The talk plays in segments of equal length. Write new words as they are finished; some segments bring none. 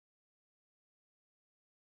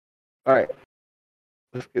All right,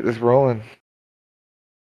 let's get this rolling.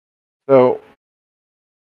 So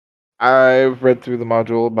I've read through the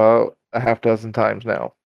module about a half dozen times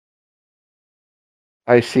now.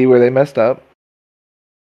 I see where they messed up,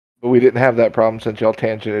 but we didn't have that problem since y'all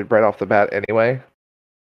tangented right off the bat anyway.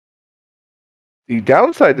 The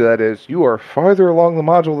downside to that is you are farther along the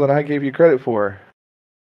module than I gave you credit for.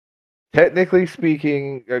 Technically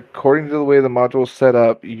speaking, according to the way the module is set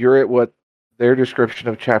up, you're at what their description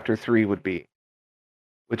of chapter 3 would be,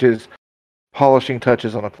 which is polishing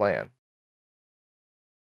touches on a plan.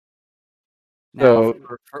 Now,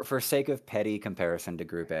 So, for sake of petty comparison to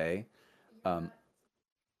Group A, I'm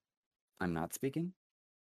not speaking.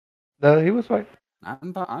 no, he was fine.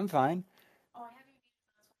 I'm fine.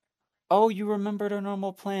 Oh, you remembered our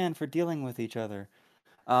normal plan for dealing with each other.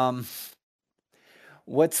 Um,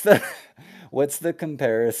 what's the what's the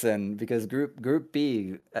comparison? Because Group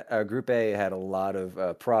B, Group A had a lot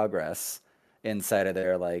of progress inside of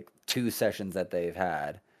their like 2 sessions that they've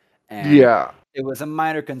had, and Yeah, it was a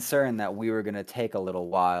minor concern that we were going to take a little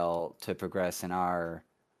while to progress in our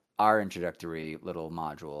introductory little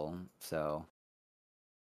module. So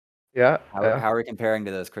yeah, yeah. how are we comparing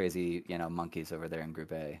to those crazy monkeys over there in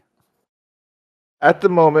Group A? At the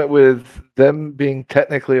moment, with them being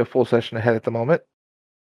technically a full session ahead at the moment,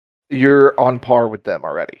 you're on par with them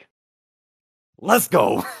already. Let's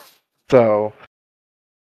go. So,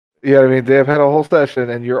 yeah, I mean, they've had a whole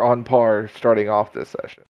session, and you're on par starting off this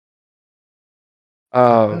session.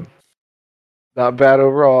 Not bad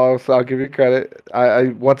overall, so I'll give you credit. I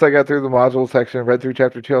once I got through the module section, read through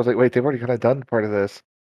chapter 2, I was like, wait, they've already kind of done part of this.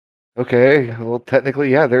 Okay, well,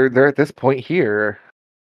 technically, yeah, they're at this point here.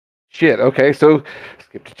 Shit. Okay, so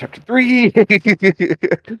skip to chapter 3.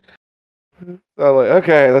 So I'm like,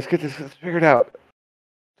 okay, let's get this figured out.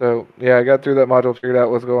 So yeah, I got through that module, figured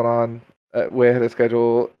out what's going on, way ahead of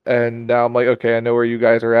schedule, and now I'm like, okay, I know where you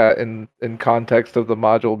guys are at in context of the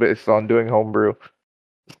module based on doing homebrew.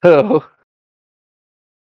 So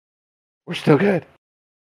we're still good.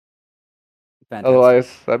 Fantastic.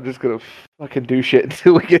 Otherwise, I'm just gonna fucking do shit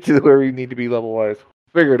until we get to where we need to be level wise.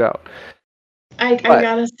 Figure it out. I But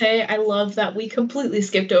gotta say, I love that we completely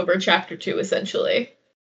skipped over chapter 2, essentially.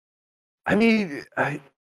 I mean,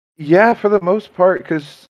 yeah, for the most part,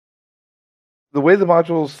 because the way the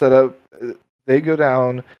module's set up, they go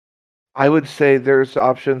down. I would say there's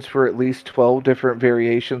options for at least 12 different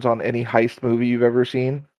variations on any heist movie you've ever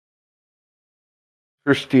seen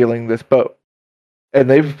for stealing this boat. And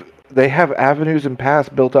they have avenues and paths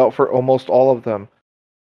built out for almost all of them.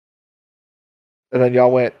 And then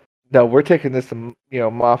y'all went, no, we're taking this,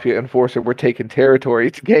 mafia enforcer. We're taking territory.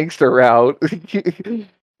 It's gangster route.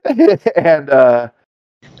 And I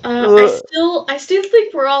still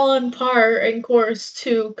think we're all on par in course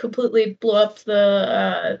to completely blow up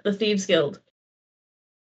the Thieves Guild.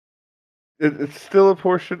 it's still a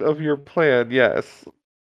portion of your plan, yes.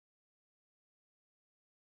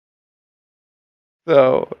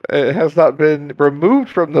 So it has not been removed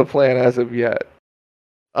from the plan as of yet.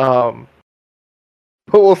 But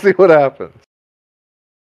we'll see what happens.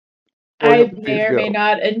 I may or may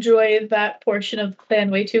not enjoy that portion of the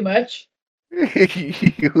plan way too much.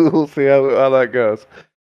 We'll see how that goes.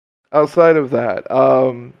 Outside of that,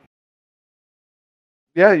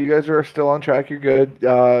 yeah, you guys are still on track. You're good.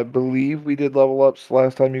 Believe we did level ups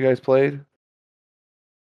last time you guys played.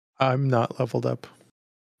 I'm not leveled up.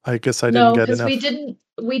 I guess I didn't get enough.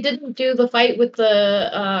 We didn't do the fight with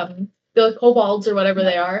the kobolds or whatever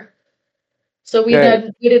they are. So we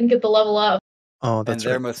didn't get the level up. Oh, that's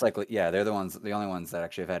they're right. most likely, yeah, they're the only ones that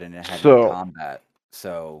actually have had any So- combat.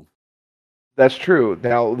 So That's true.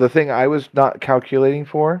 Now, the thing I was not calculating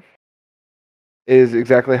for is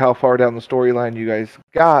exactly how far down the storyline you guys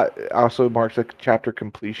got. Also marks a chapter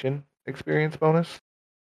completion experience bonus.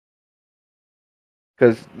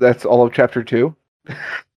 Because that's all of chapter 2.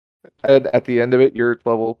 And at the end of it, you're at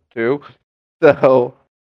level 2. So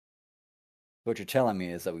what you're telling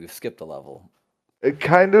me is that we've skipped a level.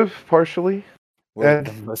 kind of partially. We're And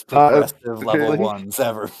the most progressive level really? ones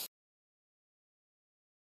ever.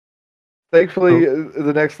 Thankfully,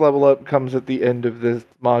 the next level up comes at the end of this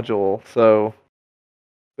module, so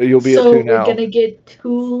you'll be at 2 now. So we're gonna get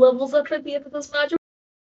 2 levels up at the end of this module?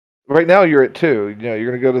 Right now, you're at 2. You know,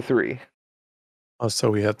 you're gonna go to 3. Oh,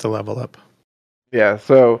 so we have to level up. Yeah,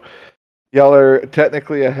 so y'all are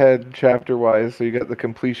technically ahead chapter-wise, so you got the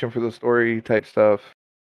completion for the story type stuff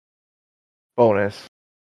bonus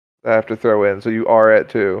I have to throw in, so you are at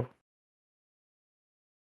 2.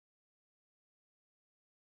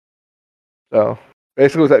 So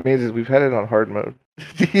basically, what that means is we've had it on hard mode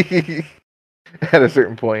at a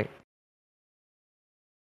certain point.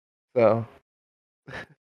 So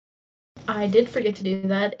I did forget to do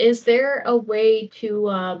that. Is there a way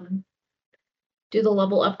to do the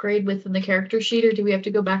level upgrade within the character sheet, or do we have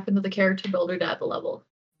to go back into the character builder to add the level?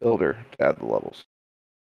 builder to add the levels.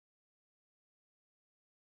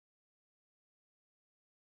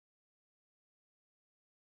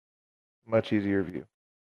 Much easier view.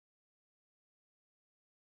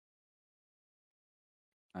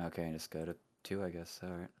 Okay, just go to 2, I guess. All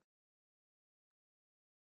right.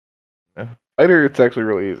 Yeah. Fighter, it's actually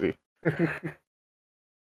really easy.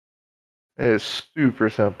 It is super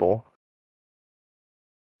simple.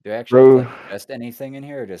 Do I actually have to Bro, like adjust anything in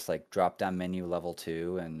here, or just like drop down menu level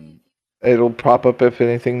 2 and it'll pop up if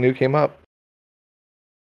anything new came up.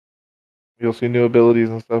 You'll see new abilities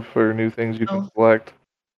and stuff or new things you can Oh. select.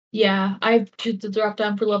 Yeah, I did the drop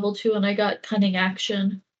down for level 2 and I got cunning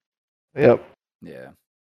action. Yep. yeah.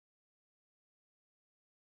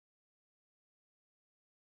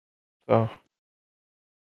 So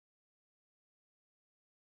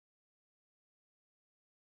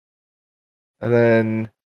and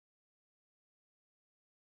then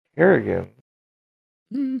Kerrigan,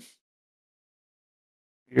 Mm,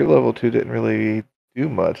 your level 2 didn't really do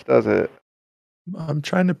much, does it? I'm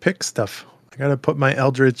trying to pick stuff. I gotta put my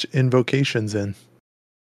Eldritch invocations in.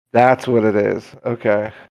 That's what it is.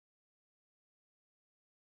 Okay.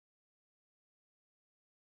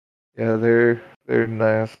 Yeah, they're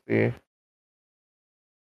nasty.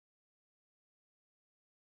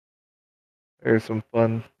 There's some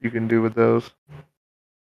fun you can do with those.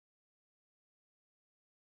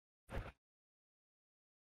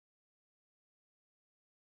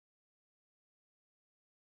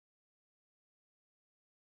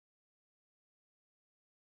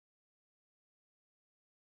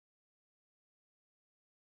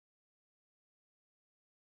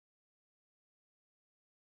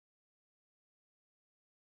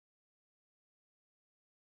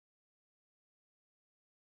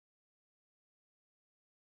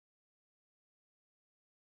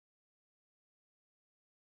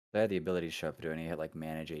 I had the ability to show up. Do any hit like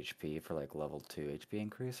manage HP for like level 2 HP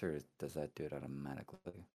increase, or does that do it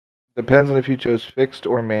automatically? Depends on if you chose fixed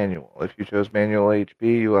or manual. If you chose manual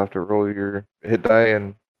HP, you'll have to roll your hit die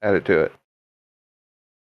and add it to it.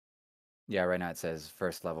 Yeah, right now it says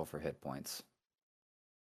first level for hit points.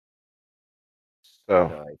 So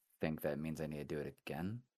So I think that means I need to do it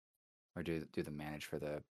again, or do the manage for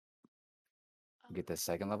the get the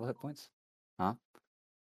second level hit points, huh?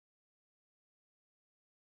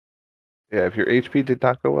 yeah, if your HP did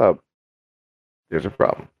not go up, there's a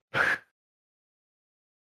problem.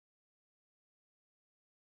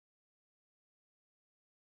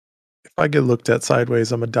 If I get looked at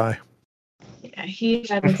sideways, I'm gonna die. Yeah, he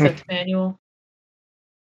had me set to manual.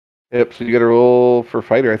 Yep, so you gotta roll for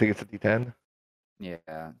fighter, I think it's a D10.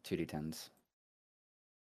 Yeah, 2d10s.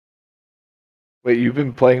 Wait, you've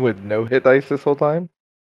been playing with no hit dice this whole time?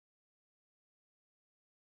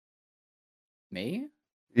 Me?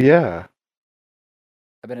 Yeah.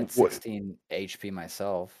 I've been at What? 16 HP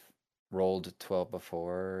myself. Rolled 12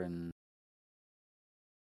 before, and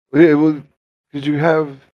It was, did you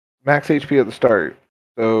have max HP at the start?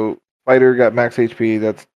 So fighter got max HP,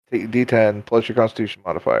 that's D10 plus your constitution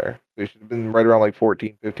modifier. So you should have been right around like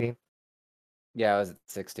 14, 15. yeah, I was at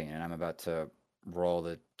 16, and I'm about to roll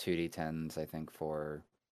the 2d10s. I think for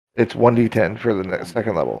It's 1D10 for the One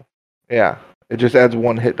second D10. level. Yeah. It just adds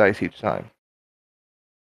one hit dice each time.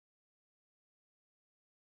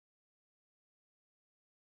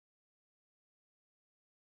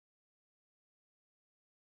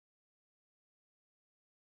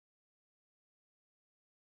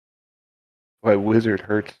 Why wizard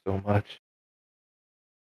hurts so much.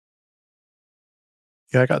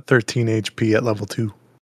 Yeah, I got 13 HP at level 2.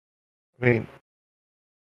 I mean,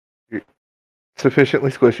 you're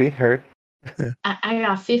sufficiently squishy, hurt. I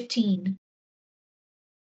got 15.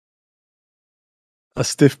 A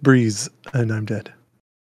stiff breeze, and I'm dead.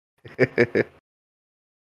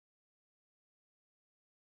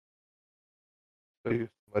 So you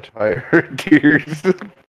much higher tiers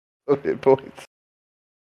of hit points.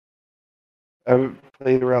 I haven't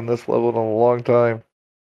played around this level in a long time.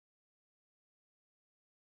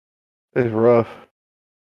 It's rough.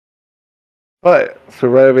 But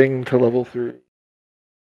surviving to level 3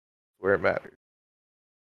 where it matters.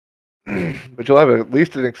 But you'll have at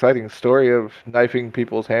least an exciting story of knifing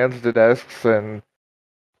people's hands to desks and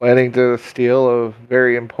planning to steal a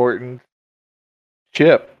very important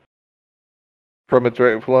ship from its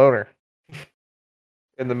rightful owner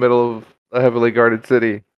in the middle of a heavily guarded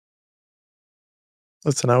city.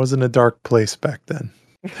 Listen, I was in a dark place back then.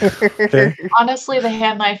 Okay. Honestly, the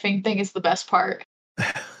hand knifing thing is the best part.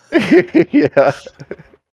 Yeah.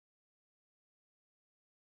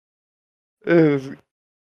 It was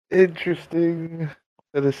interesting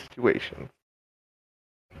set of situation.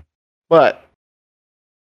 But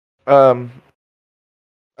um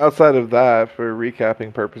outside of that, for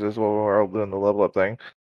recapping purposes while we're all doing the level up thing,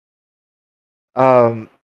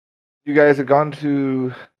 you guys have gone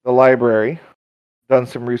to the library, done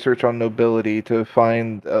some research on nobility to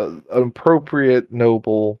find an appropriate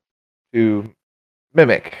noble to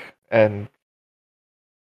mimic and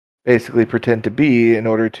basically pretend to be in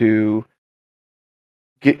order to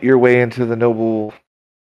get your way into the noble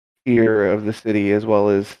tier of the city, as well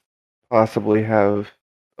as possibly have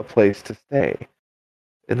a place to stay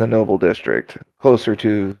in the noble district closer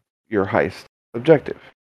to your heist objective,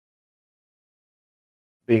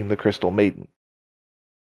 being the Crystal Maiden.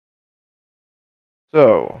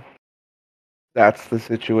 So that's the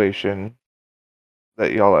situation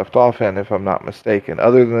that y'all left off in, if I'm not mistaken.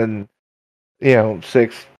 Other than,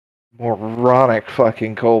 6 moronic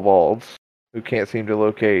fucking kobolds who can't seem to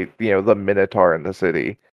locate, the Minotaur in the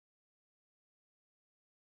city.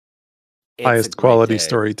 It's a Highest great quality day.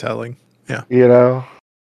 storytelling.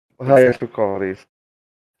 Highest of qualities.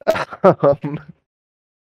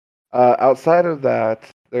 Outside of that,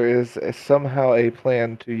 there is somehow a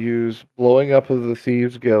plan to use blowing up of the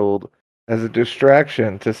Thieves Guild as a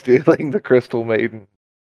distraction to stealing the Crystal Maiden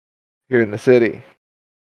here in the city.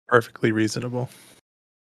 Perfectly reasonable.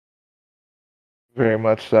 Very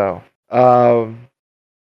much so.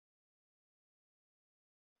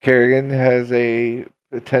 Kerrigan has a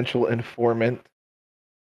potential informant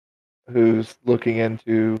who's looking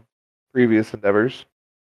into previous endeavors.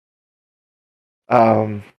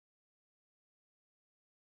 Call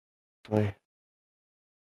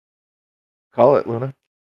it, Luna.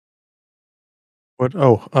 What?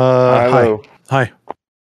 Oh, Hi, hi. low. Hi.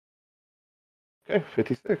 Okay,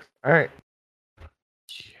 56. All right.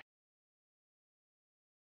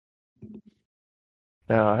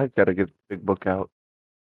 Now I gotta get the big book out.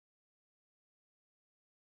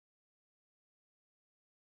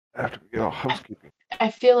 After we get all housekeeping.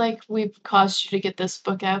 I feel like we've caused you to get this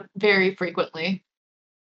book out very frequently.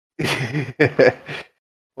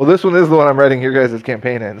 Well, this one is the one I'm writing your guys'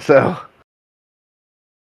 campaign in, so.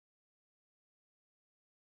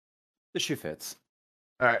 The shoe fits.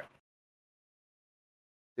 Alright.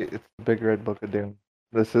 It's the Big Red Book of Doom.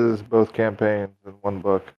 This is both campaigns in one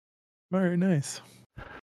book. Very nice.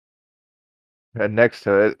 And next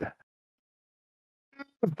to it,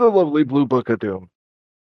 the lovely Blue Book of Doom,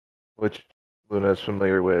 which Luna is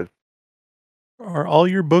familiar with. Are all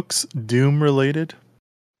your books Doom related?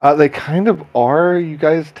 They kind of are. You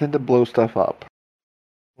guys tend to blow stuff up.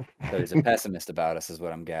 So he's a pessimist about us, is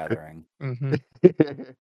what I'm gathering. Mm-hmm.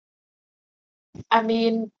 I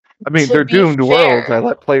mean, they're to be doomed worlds. I fair-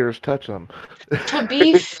 let players touch them. to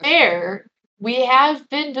be fair, we have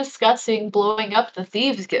been discussing blowing up the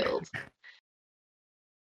Thieves Guild.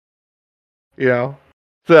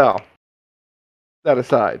 So, that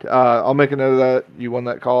aside, I'll make a note of that. You won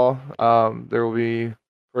that call. There will be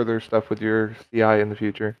further stuff with your CI in the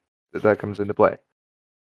future that comes into play.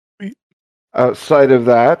 Sweet. Outside of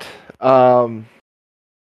that,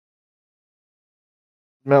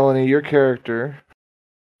 Melanie, your character,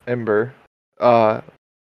 Ember,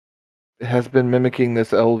 has been mimicking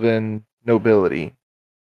this elven nobility.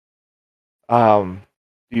 Do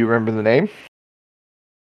you remember the name?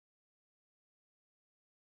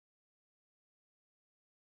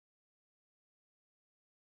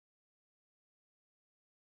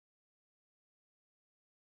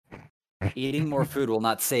 Eating more food will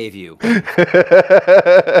not save you.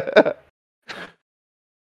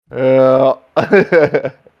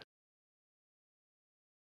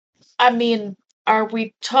 I mean, are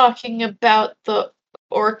we talking about the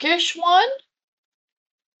Orcish one?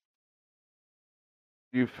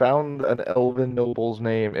 You found an elven noble's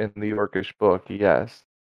name in the Orcish book, yes.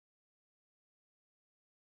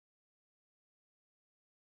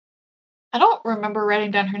 I don't remember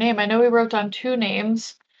writing down her name. I know we wrote down 2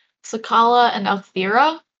 names, Sakala and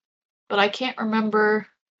Althira, but I can't remember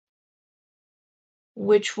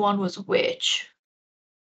which one was which.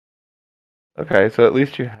 Okay, so at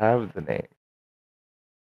least you have the name.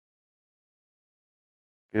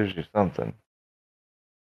 Gives you something.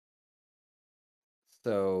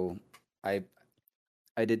 So I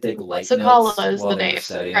did take light Sakala notes is while the they were name,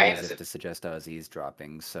 studying, right? as if to suggest I was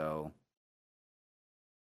eavesdropping. So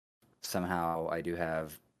somehow I do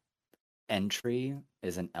have Entry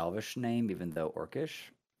is an Elvish name, even though Orcish.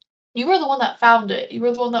 You were the one that found it. You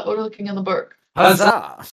were the one that was looking in the book.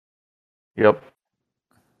 Huzzah! Yep.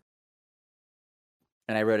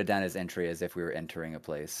 And I wrote it down as entry as if we were entering a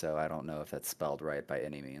place, so I don't know if that's spelled right by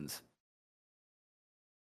any means.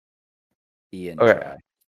 Ian Okay. try.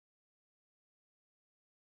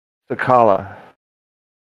 Sakala.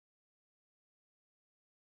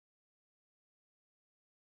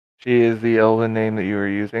 She is the elven name that you were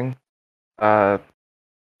using.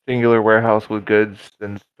 Singular warehouse with goods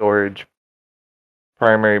and storage.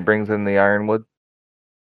 Primary brings in the ironwood.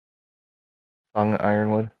 Sung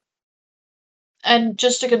ironwood. And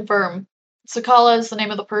just to confirm, Sakala is the name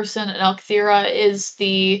of the person, and Alkthira is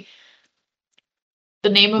the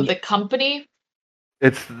name of the company.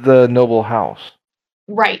 It's the noble house.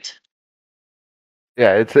 Right.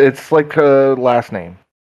 Yeah, it's like a last name.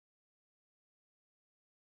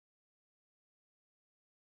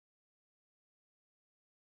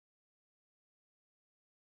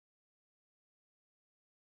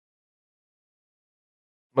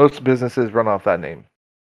 Most businesses run off that name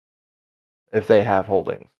if they have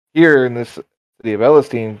holdings. Here in this city of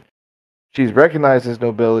Elistine, she's recognized as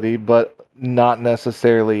nobility, but not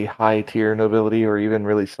necessarily high tier nobility or even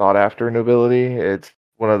really sought after nobility. It's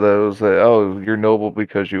one of those that, oh, you're noble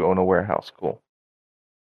because you own a warehouse. Cool.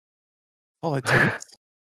 All it takes.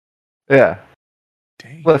 Yeah,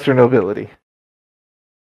 Dang. lesser nobility.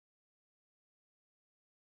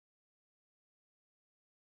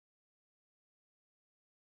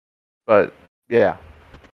 But yeah,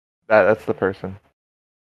 that's the person.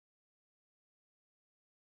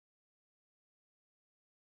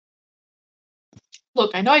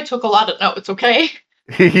 Look, I know I took a lot of notes, okay?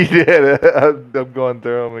 You did. I'm going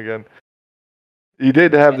through them again. You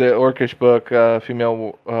did have the Orcish book,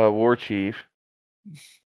 female war chief.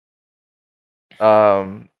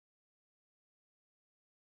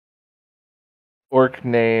 Orc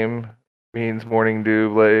name means morning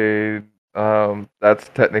dew blade. That's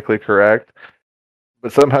technically correct,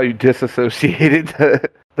 but somehow you disassociated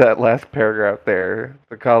that last paragraph there.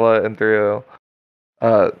 Sakala and Thrio.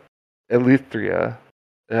 Elithria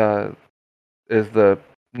is the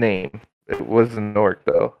name. It was an orc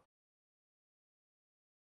though.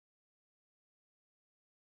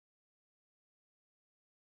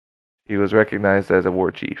 He was recognized as a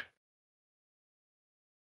war chief,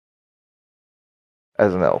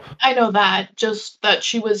 as an elf. I know that, just that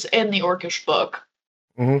she was in the Orcish book.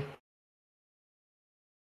 Mm-hmm.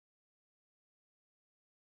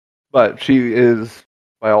 But she is,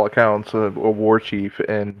 by all accounts, a war chief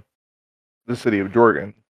in the city of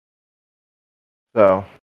Jorgen. So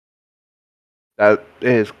that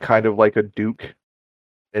is kind of like a duke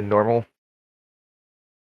in normal.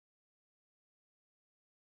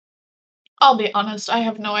 I'll be honest, I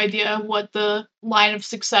have no idea what the line of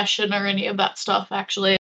succession or any of that stuff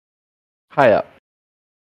actually. High up.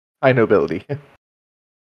 High nobility.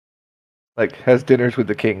 Like, has dinners with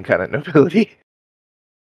the king kind of nobility.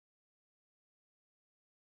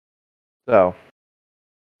 So,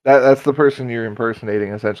 that's the person you're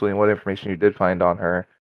impersonating, essentially, and what information you did find on her.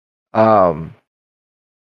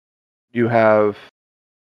 You have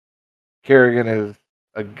Kerrigan as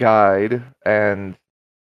a guide, and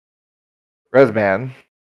Resman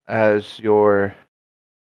as your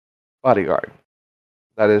bodyguard.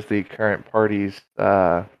 That is the current party's,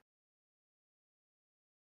 there's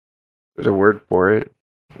a word for it.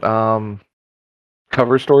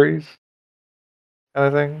 Cover stories kind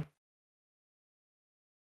of thing.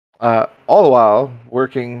 All the while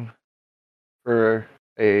working for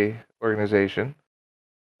a organization,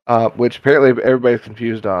 which apparently everybody's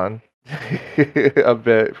confused on a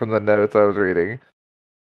bit from the notes I was reading.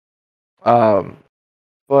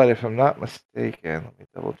 But if I'm not mistaken, let me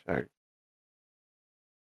double check.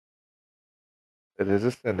 It is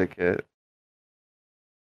a syndicate.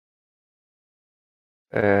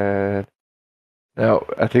 And no,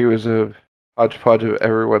 I think it was a hodgepodge of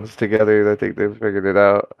everyone's together. I think they've figured it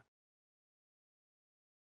out.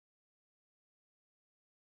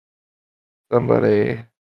 Somebody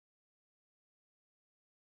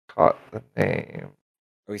caught the name.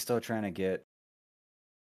 Are we still trying to get?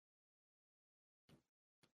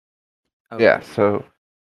 Yeah, so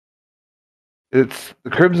it's the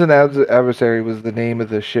Crimson Adversary was the name of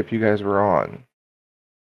the ship you guys were on.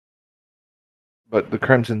 But the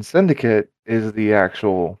Crimson Syndicate is the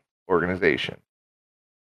actual organization.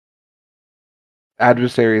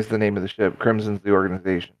 Adversary is the name of the ship. Crimson's the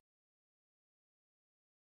organization.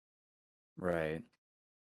 Right.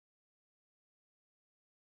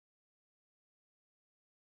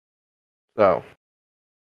 So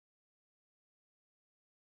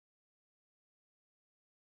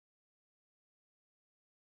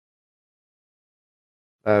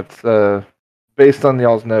that's based on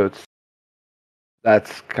y'all's notes.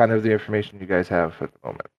 That's kind of the information you guys have at the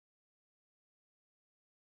moment.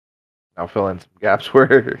 I'll fill in some gaps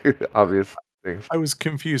where obvious things. I was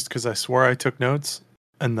confused because I swore I took notes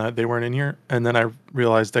and that they weren't in here, and then I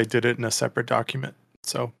realized I did it in a separate document.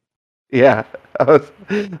 So Yeah, I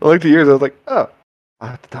looked at yours. I was like, oh, I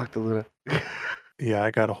have to talk to Luna. yeah,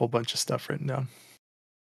 I got a whole bunch of stuff written down.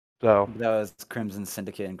 So That was Crimson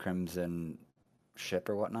Syndicate and Crimson Ship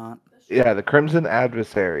or whatnot. yeah, the Crimson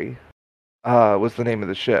Adversary was the name of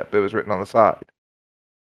the ship. It was written on the side.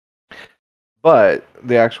 But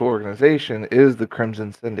the actual organization is the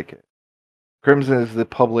Crimson Syndicate. Crimson is the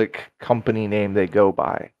public company name they go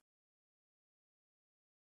by.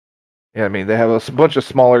 Yeah, I mean, they have a bunch of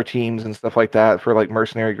smaller teams and stuff like that for like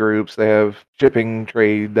mercenary groups. They have shipping,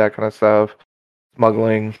 trade, that kind of stuff,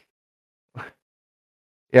 smuggling.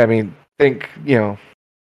 Yeah, I mean, think,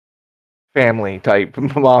 family type,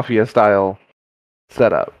 mafia style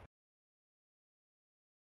setup.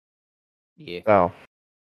 Yeah. So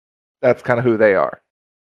that's kind of who they are.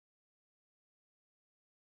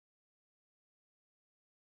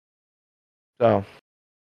 So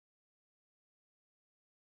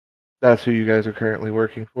that's who you guys are currently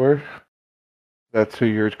working for. That's who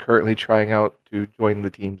you're currently trying out to join the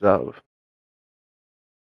teams of.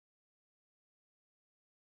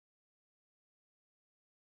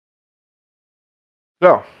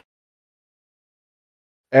 So,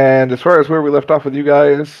 and as far as where we left off with you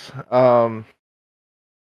guys,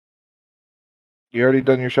 you already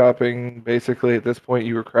done your shopping. Basically, at this point,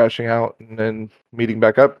 you were crashing out and then meeting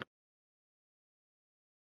back up.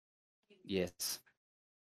 Yes.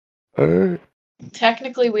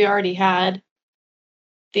 Technically, we already had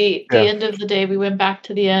the Yeah. end of the day. We went back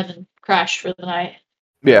to the inn and crashed for the night.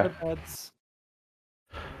 Yeah,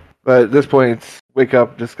 but at this point, it's wake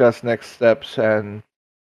up, discuss next steps, and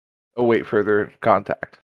await further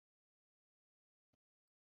contact.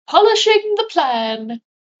 Polishing the plan.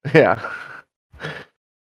 Yeah.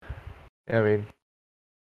 I mean,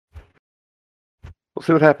 we'll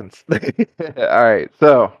see what happens. All right,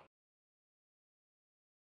 so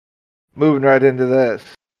moving right into this.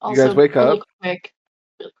 Also, guys wake real up. quick.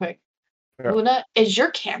 Yeah. Luna, is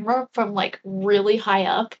your camera from like really high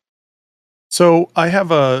up? So I have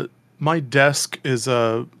my desk is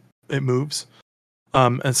it moves.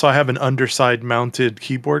 And so I have an underside mounted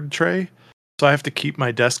keyboard tray. So I have to keep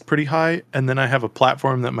my desk pretty high, and then I have a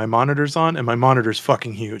platform that my monitor's on, and my monitor's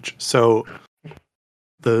fucking huge. So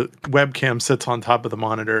the webcam sits on top of the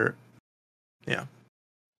monitor. Yeah.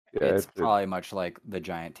 It's probably much like the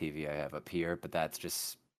giant TV I have up here, but that's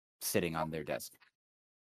just sitting on their desk.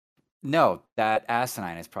 No, that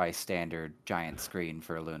asinine is probably standard giant screen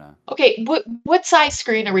for Luna. Okay, what size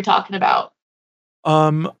screen are we talking about?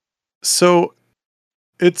 So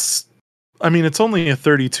it's only a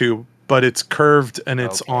 32, but it's curved and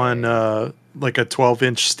it's on like a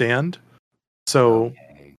 12-inch stand. So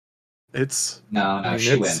it's No,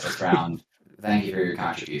 she wins this round. Thank you for your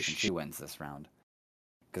contribution. She wins this round.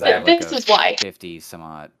 Because I have like This is why. 50 some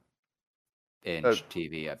odd inch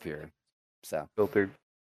TV up here. So filtered.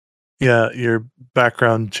 Yeah, your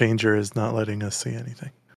background changer is not letting us see anything.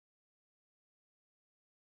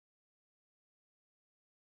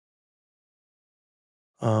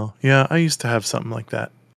 Oh, yeah, I used to have something like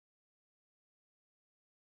that.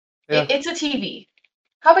 Yeah. It's a TV.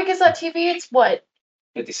 How big is that TV? It's what?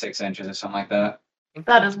 56 inches or something like that.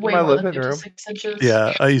 That is way My more than living room. 56 inches.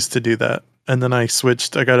 Yeah, I used to do that. And then I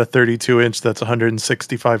switched. I got a 32-inch that's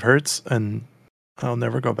 165 hertz, and I'll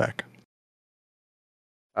never go back.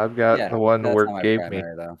 I've got the one that's work not my gave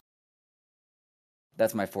primary, though.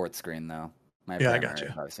 That's my fourth screen, though. My Yeah, I primary got you.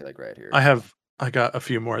 is obviously like right here. I got a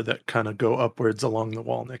few more that kind of go upwards along the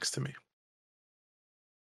wall next to me.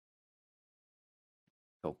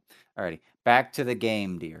 Cool. Alrighty. Back to the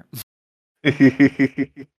game, dear.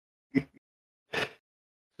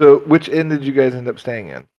 So, which inn did you guys end up staying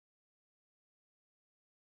in?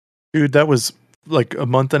 Dude, that was like a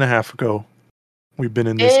month and a half ago. We've been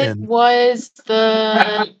in this It inn. was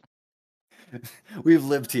the We've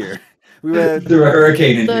lived here. We went through a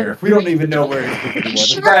hurricane in The- here. We don't even know where it is anymore. The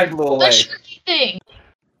Shark- sky blew the away. sharky thing.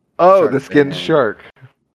 Oh, Shark the skinned fin. shark.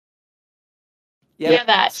 Yep. Yeah,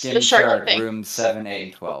 that. Skin The shark shark, thing. room 7, 8,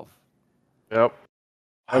 and 12. Yep.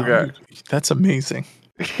 Wow, Okay. that's amazing.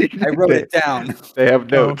 I wrote it down. They have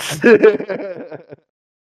Oh, notes.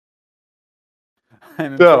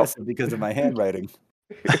 I'm So- impressive because of my handwriting.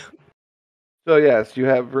 So yes, you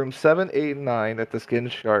have room 7, 8, and 9 at the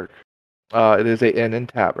Skinned Shark. It is a inn and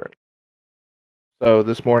tavern. So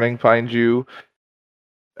this morning finds you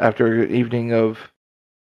after an evening of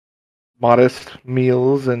modest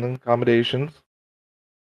meals and accommodations.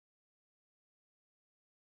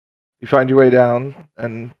 You find your way down,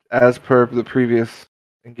 and as per the previous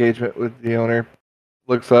engagement with the owner,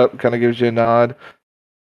 looks up, kind of gives you a nod.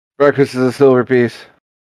 Breakfast is a silver piece.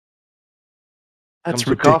 That's Comes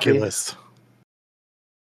with coffee. ridiculous.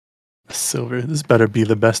 Silver. This better be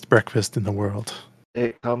the best breakfast in the world.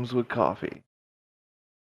 It comes with coffee.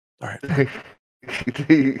 All right.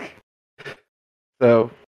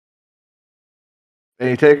 So,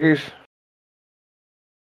 any takers?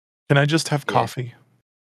 Can I just have Yeah. coffee?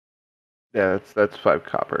 Yeah, that's 5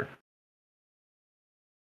 copper.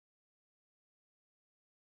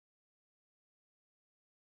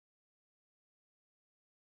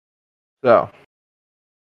 So,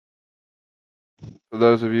 for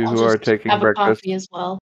those of you I'll who are just taking have a breakfast, coffee as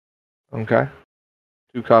well. okay,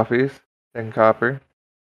 2 coffees, 10 copper.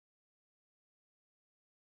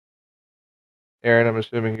 Aaron, I'm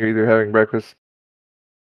assuming you're either having breakfast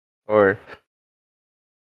or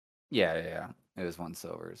Yeah. It was 1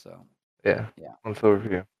 silver, so yeah, Yeah. 1 silver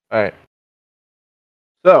for you. All right.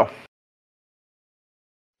 So,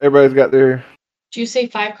 everybody's got their Do you say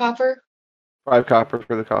 5 copper? 5 copper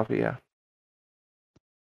for the coffee. Yeah.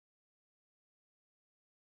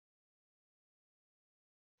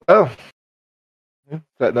 Oh,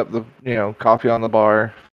 setting up the coffee on the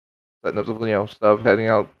bar, setting up the stuff, heading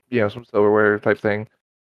out some silverware type thing.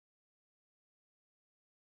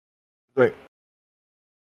 Right.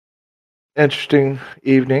 Interesting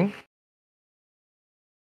evening.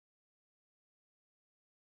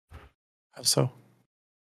 How so?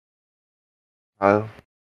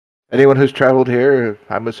 Anyone who's traveled here,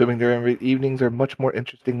 I'm assuming their evenings are much more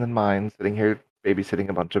interesting than mine, sitting here babysitting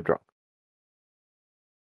a bunch of drunks.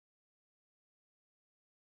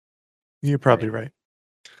 You're probably right.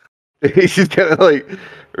 He's just kind of like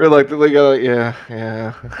reluctantly going,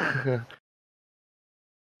 yeah.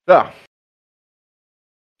 So,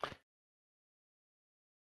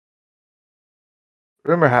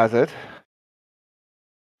 rumor has it,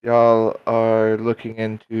 y'all are looking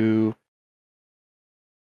into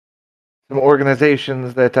some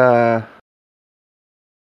organizations that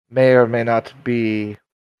may or may not be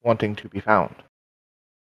wanting to be found.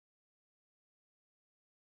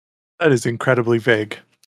 That is incredibly vague.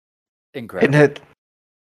 incredible.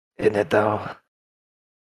 Isn't it though?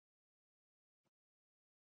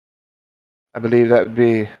 I believe that would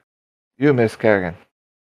be you, Miss Kerrigan.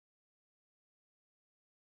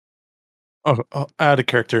 Oh, out of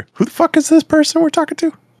character. Who the fuck is this person we're talking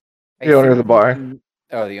to? The owner of the bar.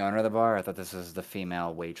 Oh, the owner of the bar? I thought this was the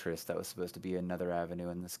female waitress that was supposed to be another avenue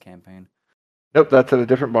in this campaign. Nope, that's at a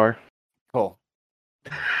different bar. Cool.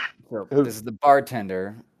 So this is the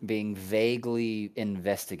bartender being vaguely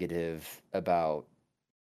investigative about.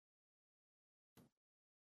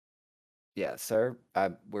 Yeah, sir.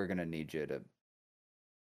 We're gonna need you to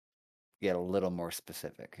get a little more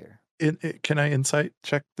specific here. Can I insight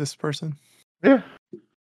check this person? Yeah.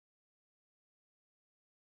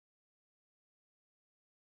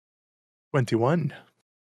 21.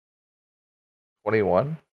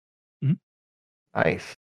 21. Mhm.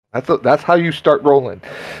 Nice. That's how you start rolling.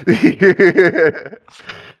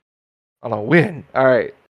 On a win. All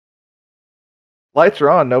right. Lights are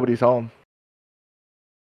on. Nobody's home.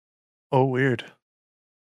 Oh, weird.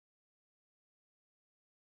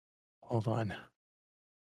 Hold on.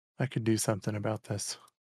 I could do something about this.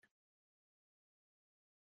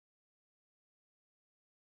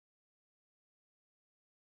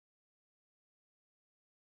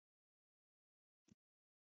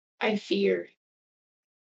 I fear.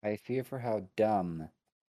 I fear for how dumb,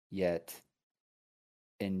 yet,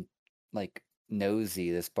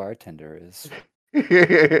 nosy this bartender is.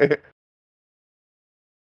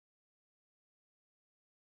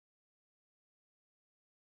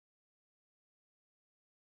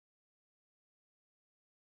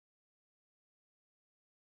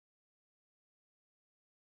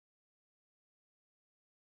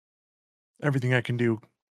 Everything I can do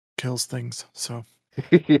kills things, so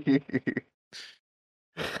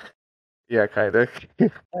Yeah, kind of.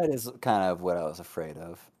 That is kind of what I was afraid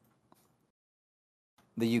of.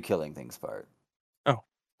 The you killing things part. Oh.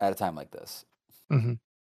 At a time like this. Mhm.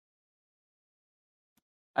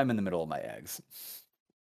 I'm in the middle of my eggs.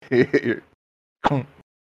 This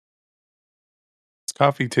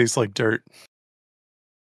coffee tastes like dirt.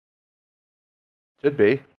 Should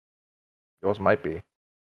be. Yours might be.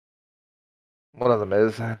 One of them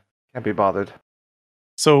is. Can't be bothered.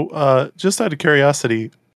 So, just out of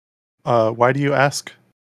curiosity, why do you ask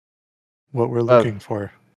what we're looking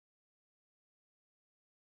for?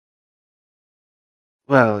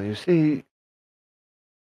 Well, you see,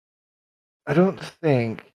 I don't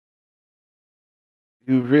think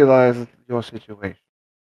you realize your situation.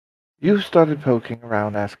 You've started poking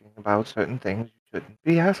around asking about certain things you shouldn't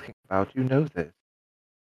be asking about. You know this.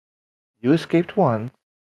 You escaped once.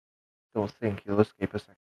 Don't think you'll escape a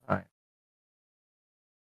second time.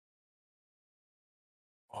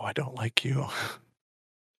 Oh, I don't like you.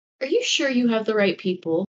 Are you sure you have the right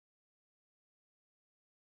people?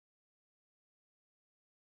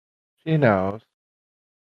 She knows.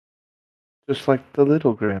 Just like the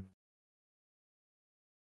little Grim.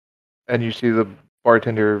 And you see the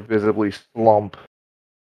bartender visibly slump.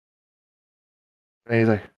 And he's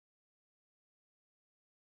like,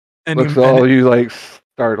 looks at all of you like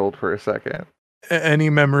startled for a second. Any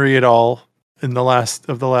memory at all in the last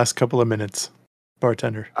couple of minutes,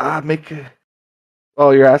 bartender?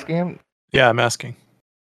 Oh, you're asking him? Yeah, I'm asking.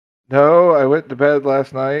 No, I went to bed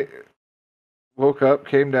last night, woke up,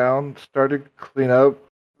 came down, started clean up,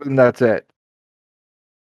 and that's it.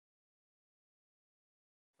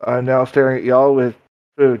 I'm now staring at y'all with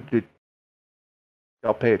food. Dude,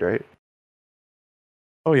 y'all paid, right?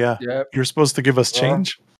 Oh yeah. Yep. You're supposed to give us Well-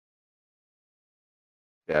 change.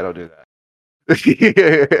 Yeah, I don't do that.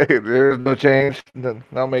 There's no change.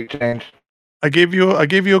 I'll make change. I gave you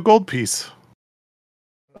a gold piece.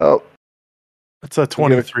 Oh, That's a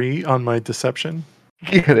 23 on my deception.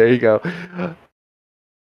 yeah, there you go.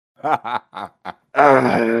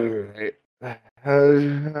 Alright.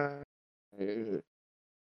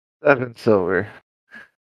 7 silver.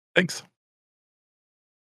 Thanks.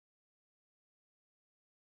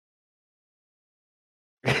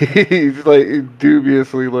 He's like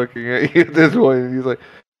dubiously looking at you at this point, and he's like,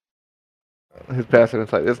 his passive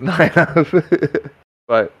insight is 9 out of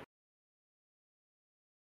but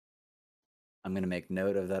I'm gonna make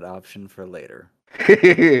note of that option for later.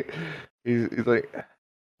 he's like,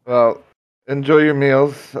 well, enjoy your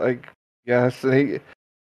meals, I guess. And he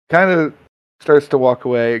kind of starts to walk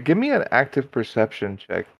away. Give me an active perception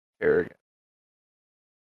check, Kerrigan.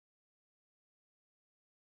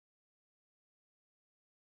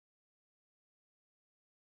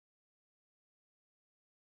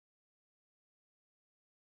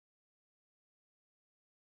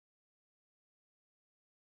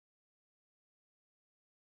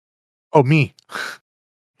 Oh, me.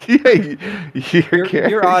 Yeah,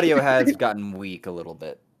 Your audio has gotten weak a little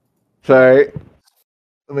bit. Sorry.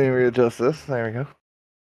 Let me readjust this. There we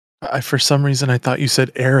go. For some reason I thought you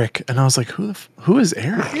said Eric, and I was like, who is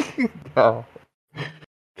Eric? Oh,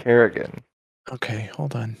 Kerrigan. Okay,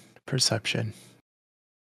 hold on. Perception.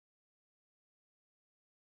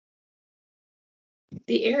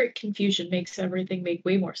 The Eric confusion makes everything make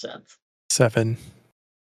way more sense. 7.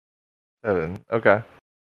 7. Okay.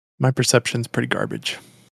 My perception's pretty garbage.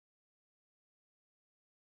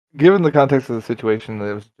 Given the context of the situation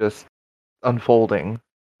that was just unfolding,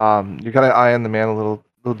 you're kind of eyeing the man a little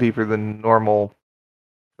deeper than normal,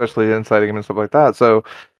 especially inciting him and stuff like that. So,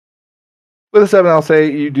 with a 7, I'll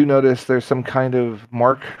say you do notice there's some kind of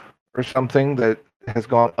mark or something that has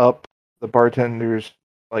gone up the bartender's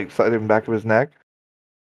like side and back of his neck,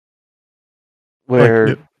 where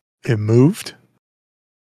Like it moved?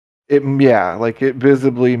 it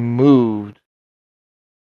visibly moved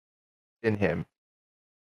in him.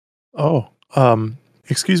 Oh,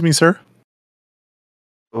 excuse me, sir.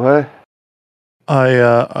 What?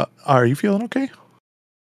 Are you feeling okay?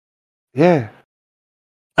 Yeah.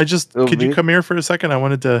 Could you come here for a second?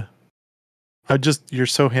 You're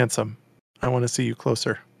so handsome. I want to see you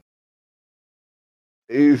closer.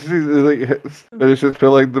 He's like, I just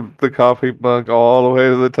feel like the coffee mug all the way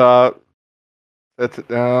to the top. Sets it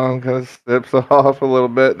down, kind of sips off a little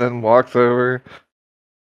bit, and then walks over.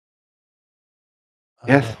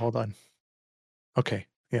 Yes. Hold on. Okay.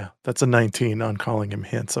 Yeah, that's a 19 on calling him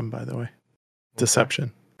handsome, by the way.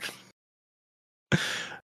 Deception.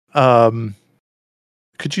 Could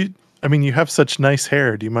you, you have such nice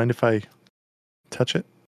hair. Do you mind if I touch it?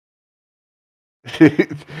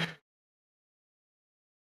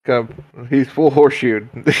 He's full horseshoed.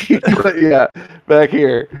 Yeah, back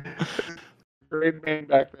here. Great man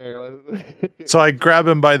back there. So I grab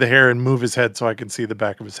him by the hair and move his head so I can see the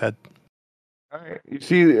back of his head. All right. You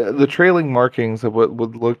see the trailing markings of what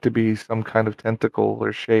would look to be some kind of tentacle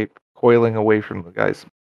or shape coiling away from the guy's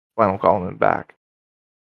spinal column and back.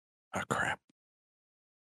 Oh, crap.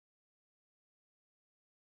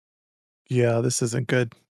 Yeah, this isn't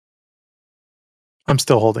good. I'm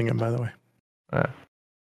still holding him, by the way.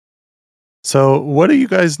 So what do you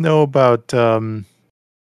guys know about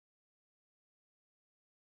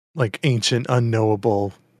like ancient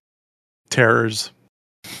unknowable terrors?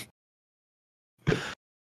 At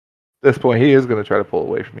this point, he is going to try to pull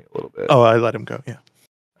away from you a little bit. Oh, I let him go. Yeah.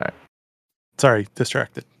 All right. Sorry,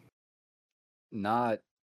 distracted. Not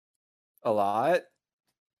A lot.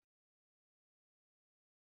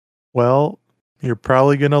 Well, you're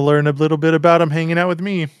probably going to learn a little bit about him hanging out with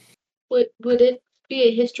me. Would it be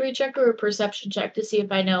a history check or a perception check to see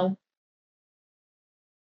if I know?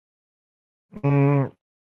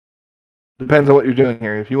 Depends on what you're doing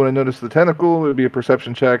here. If you want to notice the tentacle, it would be a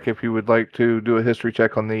perception check. If you would like to do a history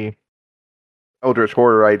check on the Eldritch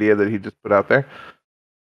Horror idea that he just put out there,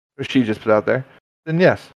 or she just put out there, then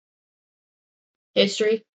yes.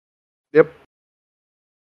 History? Yep.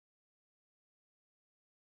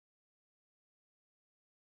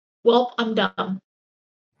 Well, I'm dumb.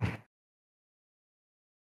 It's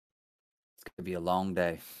gonna be a long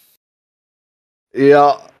day.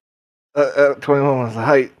 Yeah. 21 was the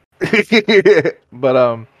height.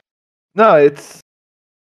 But no, it's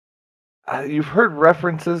you've heard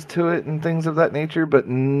references to it and things of that nature, but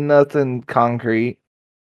nothing concrete.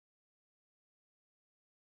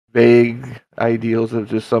 Vague ideals of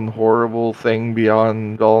just some horrible thing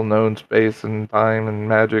beyond all known space and time and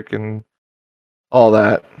magic and all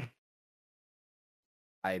that.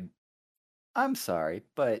 I'm sorry,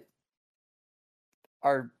 but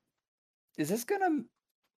is this gonna?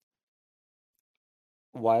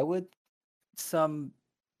 Why would some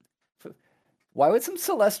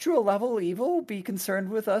celestial level evil be concerned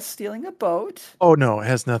with us stealing a boat? Oh, no, it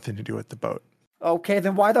has nothing to do with the boat. Okay,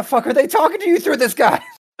 then why the fuck are they talking to you through this guy?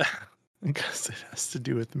 Because it has to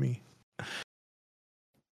do with me.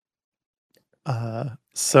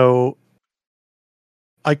 So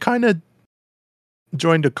I kind of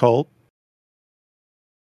joined a cult.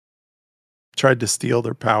 Tried to steal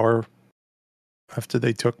their power after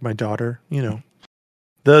they took my daughter. You know,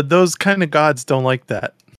 those kind of gods don't like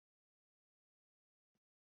that.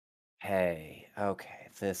 Hey, okay,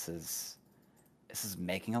 this is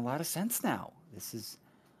making a lot of sense now.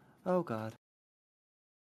 Oh god.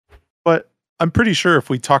 But I'm pretty sure if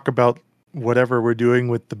we talk about whatever we're doing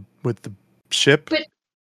with the ship,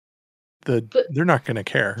 they're not going to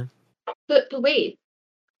care. But wait,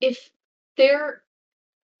 if they're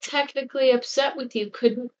technically upset with you,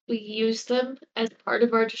 couldn't we use them as part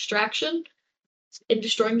of our distraction in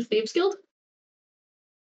destroying the Thieves Guild?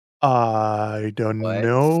 I don't What?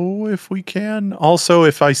 know if we can. Also,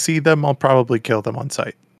 if I see them, I'll probably kill them on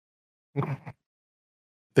sight.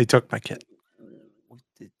 They took my kid.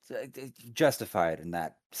 Justified in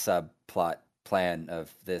that subplot plan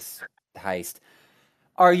of this heist.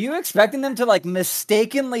 Are you expecting them to like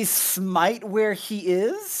mistakenly smite where he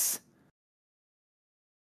is?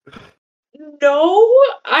 No,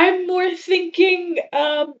 I'm more thinking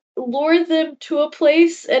lure them to a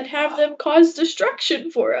place and have them cause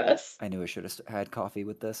destruction for us. I knew I should have had coffee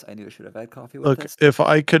with this. Look, if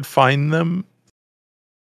I could find them,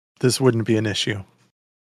 this wouldn't be an issue.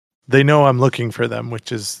 They know I'm looking for them,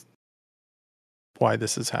 which is why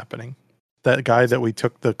this is happening. That guy that we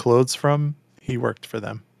took the clothes from, he worked for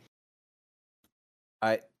them.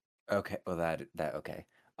 Okay. Well, that okay.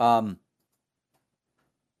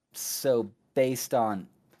 So based on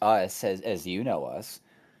us, as you know us,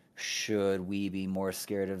 should we be more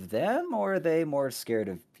scared of them, or are they more scared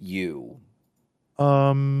of you?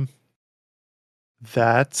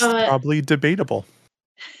 That's probably debatable.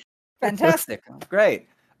 Fantastic. Great.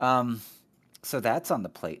 So that's on the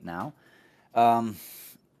plate now.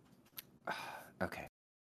 Okay.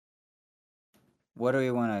 What do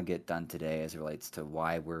we want to get done today as it relates to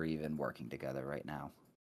why we're even working together right now?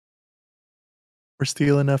 We're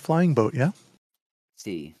stealing a flying boat, yeah?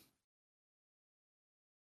 See.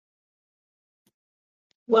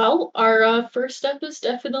 Well, our first step is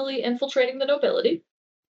definitely infiltrating the nobility.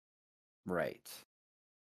 Right.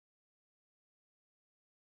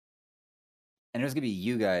 And there's gonna be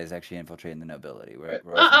you guys actually infiltrating the nobility.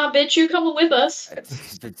 Bitch, you coming with us.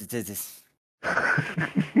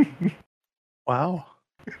 Wow.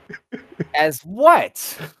 As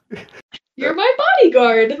what? You're my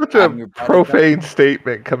bodyguard. Such a profane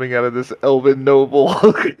statement coming out of this elven noble.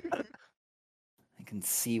 I can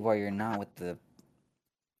see why you're not with the...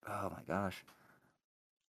 Oh my gosh.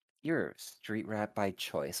 You're a street rat by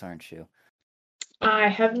choice, aren't you? I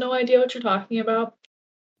have no idea what you're talking about.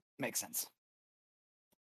 Makes sense.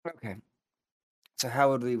 Okay. So how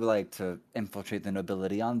would we like to infiltrate the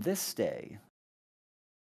nobility on this day?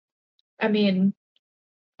 I mean,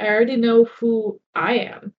 I already know who I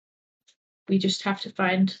am. We just have to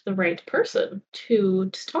find the right person to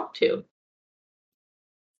talk to.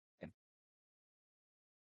 Okay.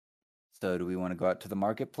 So do we want to go out to the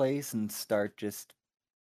marketplace and start just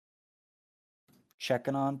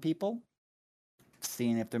checking on people?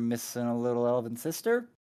 Seeing if they're missing a little elven sister?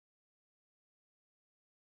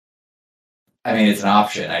 I mean, it's an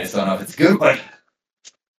option. I just don't know if it's a good one.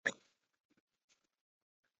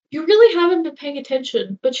 You really haven't been paying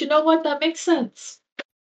attention, but you know what? That makes sense.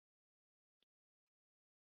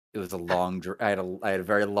 It was a long. I had a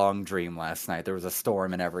very long dream last night. There was a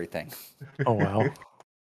storm and everything. Oh wow.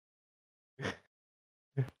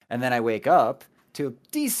 And then I wake up to a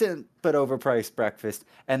decent but overpriced breakfast,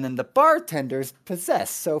 and then the bartender's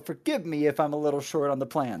possessed. So forgive me if I'm a little short on the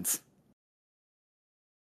plans.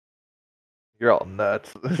 You're all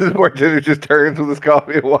nuts. This bartender just turns with his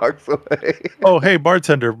coffee and walks away. Oh, hey,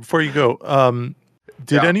 bartender, before you go,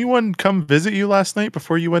 did Yeah. anyone come visit you last night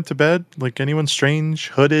before you went to bed? Like anyone strange,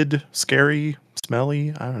 hooded, scary,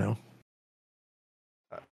 smelly? I don't know.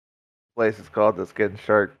 Place is called the Skin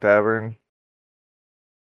Shark Tavern.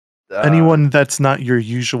 Anyone that's not your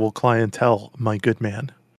usual clientele, my good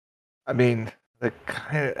man. I mean, the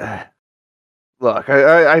kind of, look,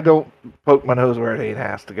 I don't poke my nose where it ain't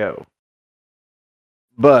has to go.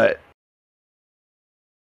 But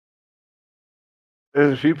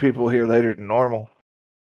there's a few people here later than normal.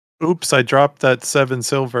 Oops, I dropped that 7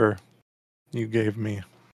 silver you gave me.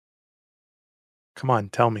 Come on,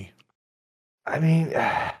 tell me. I mean,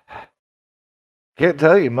 can't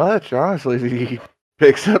tell you much, honestly. He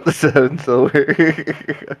picks up the 7 silver.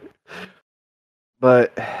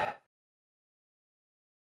 But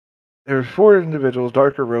there were 4 individuals,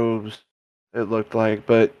 darker robes, it looked like,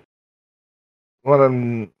 but one of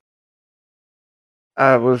them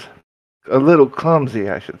was a little clumsy,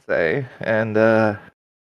 I should say, and kind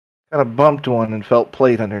of bumped one and felt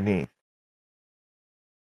plate underneath.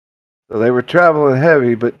 So they were traveling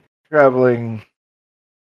heavy, but traveling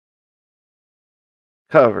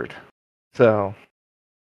covered. So,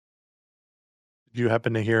 Did you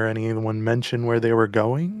happen to hear anyone mention where they were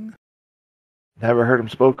going? never heard him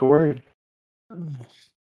spoke a word.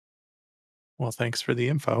 Well, thanks for the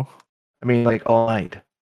info. I mean, like all night.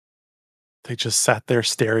 They just sat there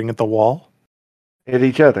staring at the wall? At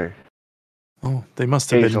each other. Oh, they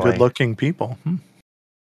must have been Occasionally. good-looking people.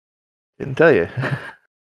 Didn't tell you.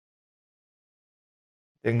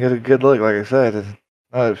 Didn't get a good look, like I said.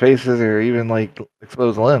 Not at faces or even like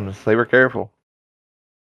exposed limbs. They were careful.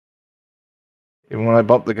 Even when I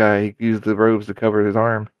bumped the guy, he used the robes to cover his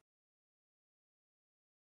arm.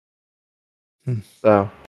 So,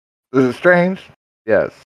 is it strange?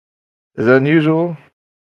 Yes. Is it unusual?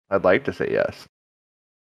 I'd like to say yes.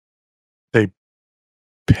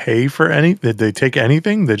 Pay for any? Did they take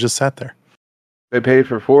anything? They just sat there. They paid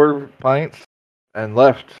for 4 pints and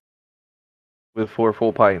left with 4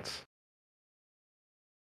 full pints.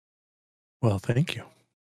 Well, thank you.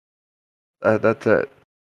 That's it.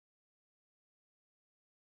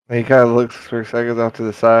 And he kind of looks for a second off to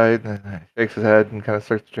the side and shakes his head and kind of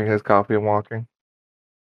starts drinking his coffee and walking.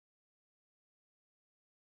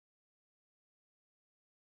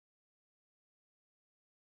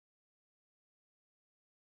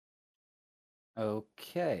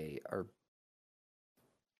 Okay. Are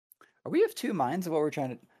we of two minds of what we're trying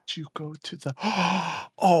to? Did you go to the?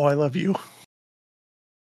 Oh, I love you.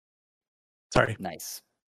 Sorry. Nice.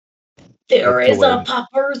 There That's a is win. a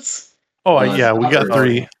poppers. Oh, Oh, yeah, we got poppers.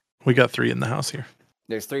 3. We got 3 in the house here.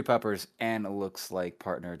 There's 3 puppers, and it looks like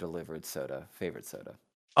partner delivered soda. Favorite soda.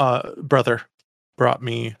 Brother brought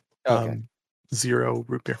me Okay. 0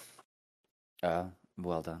 root beer.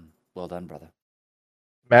 Well done, brother.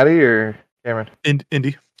 Maddie or Cameron?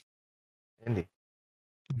 Indy. Indy.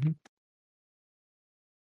 Mhm.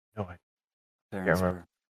 No, I Parents remember.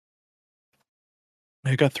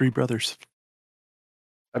 were- I got 3 brothers.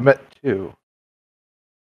 met 2.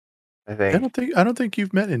 I I think. don't think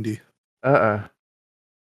you've met Indy. That's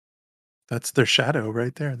their shadow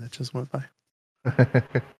right there that just went by.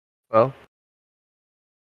 Well,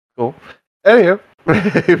 cool. Anywho,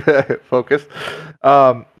 focus.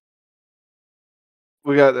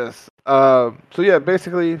 We got this. So yeah,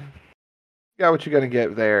 basically, you got what you're gonna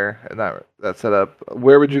get there, and that setup.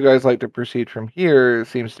 Where would you guys like to proceed from here?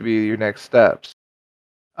 Seems to be your next steps.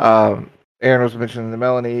 Aaron was mentioning the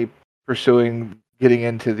Melanie pursuing getting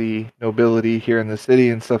into the nobility here in the city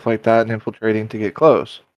and stuff like that, and infiltrating to get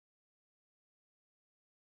close.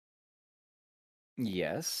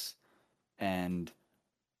 Yes, and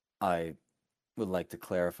I would like to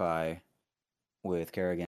clarify with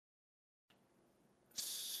Kerrigan.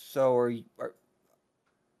 So are you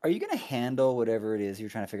going to handle whatever it is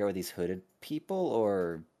you're trying to figure out with these hooded people,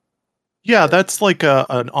 or? Yeah, that's like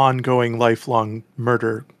an ongoing, lifelong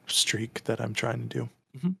murder streak that I'm trying to do.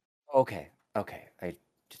 Okay.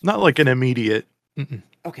 Not like an immediate. Mm-mm.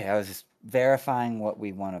 Okay, I was just verifying what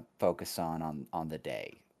we want to focus on the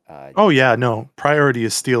day. Oh yeah, no. Priority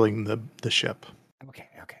is stealing the ship. Okay,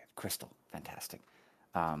 Crystal, fantastic.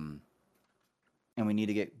 And we need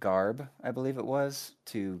to get Garb, I believe it was,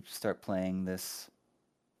 to start playing this.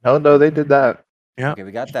 No, they did that. Yeah. Okay,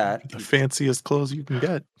 we got that. The fanciest clothes you can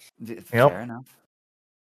get. Fair enough.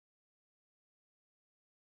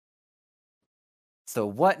 So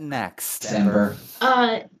what next, Ember?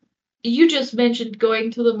 You just mentioned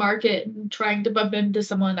going to the market and trying to bump into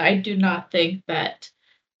someone. I do not think that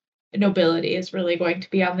nobility is really going to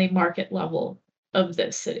be on the market level of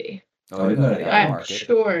this city. Oh, we can go to the upper I'm market.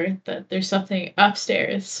 sure that there's something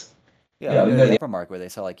upstairs. Yeah, we can go to the upper market where they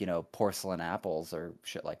sell like, porcelain apples or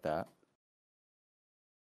shit like that.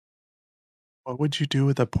 What would you do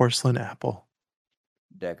with a porcelain apple?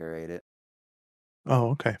 Decorate it. Oh,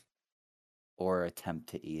 okay. Or attempt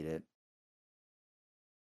to eat it.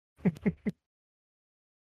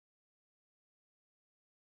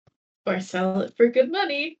 Or sell it for good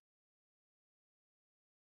money.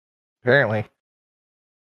 Apparently.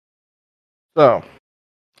 So,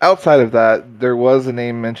 outside of that, there was a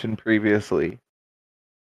name mentioned previously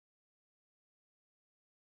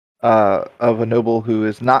of a noble who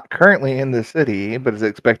is not currently in the city, but is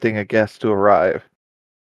expecting a guest to arrive.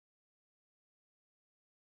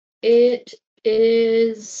 It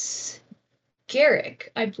is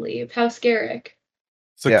Garrick, I believe. House Garrick.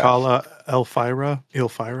 Zakala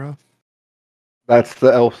Ilfira? That's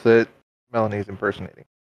the elf that Melanie's impersonating.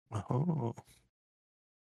 Oh.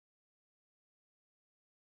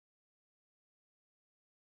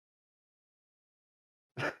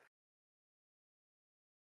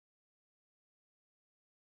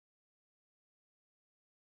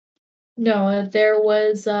 No, there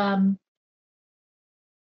was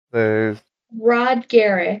There's Rod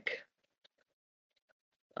Garrick,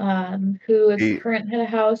 who is the the current head of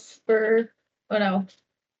house for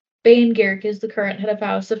Bane Garrick is the current head of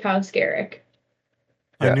House Garrick.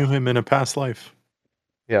 I knew him in a past life.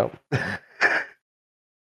 Yep.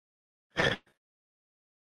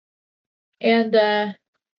 And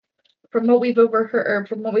from what we've overheard, or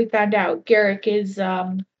from what we found out, Garrick is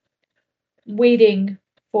waiting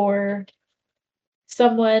for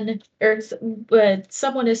someone, but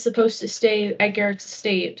someone is supposed to stay at Garrick's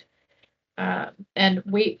estate and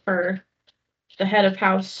wait for the head of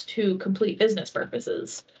house to complete business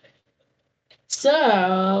purposes.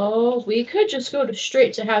 So we could just go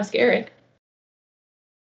straight to House Garrick.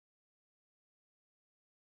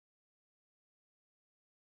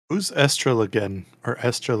 Who's Estrel again? Or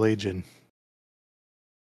Estrelagian?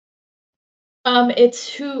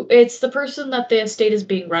 It's the person that the estate is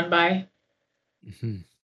being run by. Mm-hmm.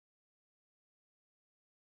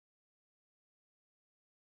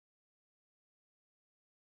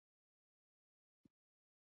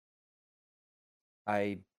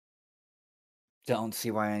 I don't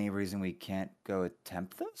see why any reason we can't go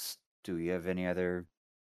attempt this. Do you have any other...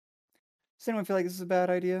 Does anyone feel like this is a bad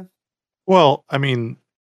idea? Well, I mean,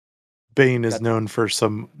 Bane is known for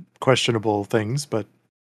some questionable things, but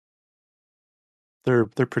they're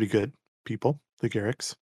pretty good people, the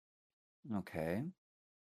Garricks. Okay.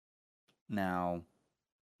 Now,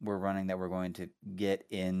 we're running that we're going to get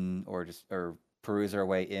in or peruse our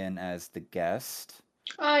way in as the guest.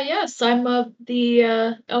 Yes, I'm of the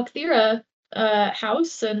Alcthera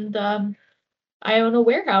house, and I own a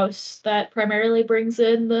warehouse that primarily brings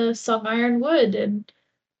in the sung iron wood, and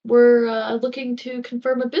we're looking to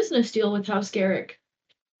confirm a business deal with House Garrick.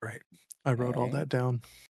 Right. I wrote all that down.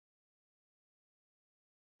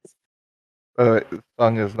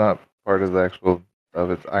 Sung is not part of the actual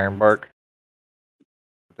of its ironbark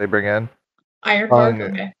that they bring in.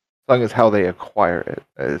 Ironbark, okay. Sung is how they acquire it.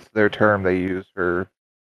 It's their term they use for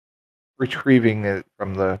retrieving it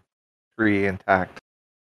from the tree intact.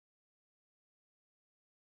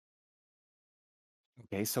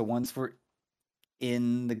 Okay, so once we're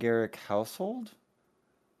in the Garrick household,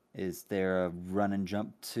 is there a run and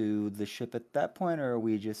jump to the ship at that point, or are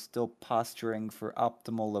we just still posturing for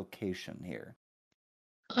optimal location here?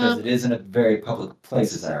 Because it is in a very public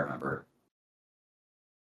place, as I remember.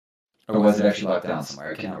 Or was it actually locked down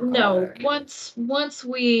somewhere? I can't recall. No, once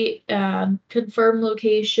we confirm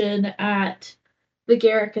location at the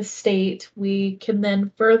Garrick estate, we can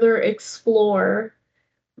then further explore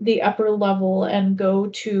the upper level and go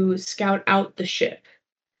to scout out the ship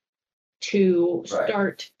to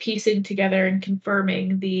start piecing together and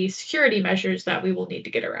confirming the security measures that we will need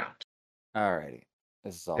to get around. Alrighty.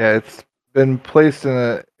 This is all. Yeah, it's been placed in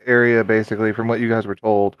an area, basically, from what you guys were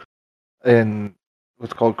told, in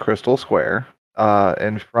what's called Crystal Square,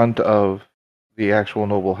 in front of the actual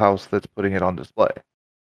noble house that's putting it on display.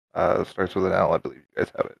 It starts with an L, I believe you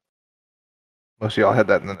guys have it. Most of y'all had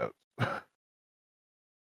that in the notes.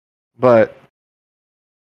 But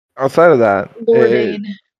outside of that, Lordain.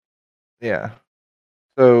 yeah,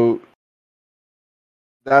 So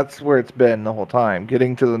that's where it's been the whole time.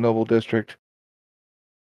 Getting to the noble district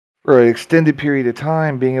for an extended period of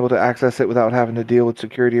time, being able to access it without having to deal with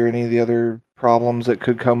security or any of the other problems that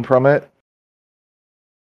could come from it,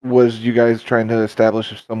 was you guys trying to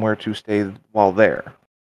establish somewhere to stay while there.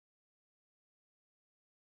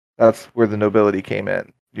 That's where the nobility came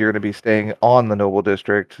in. You're going to be staying on the noble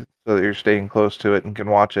district so that you're staying close to it and can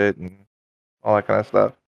watch it and all that kind of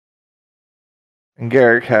stuff. And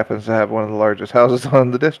Garrick happens to have one of the largest houses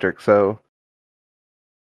on the district, so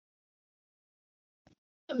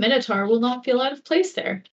A Minotaur will not feel out of place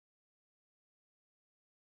there.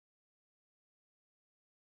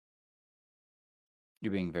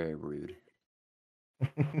 You're being very rude.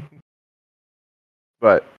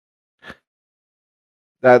 but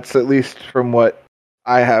that's at least from what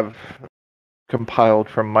I have compiled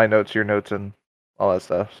from my notes, your notes, and all that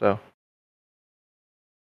stuff. So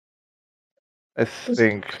I This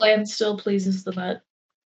think plan still pleases the nut.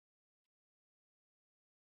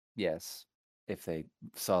 Yes, if they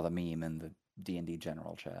saw the meme in the D&D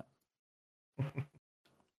general chat.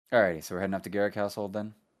 Alrighty, so we're heading up to Garrick household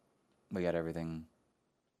then. We got everything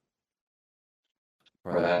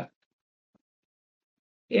for that.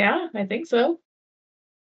 Yeah, I think so.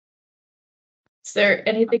 Is there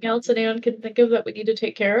anything else anyone can think of that we need to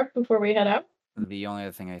take care of before we head out? The only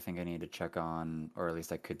other thing I think I need to check on, or at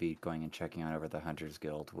least I could be going and checking on over at the Hunters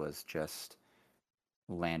Guild, was just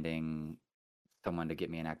landing someone to get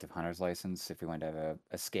me an active hunter's license if we want to have a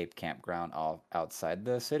escape campground outside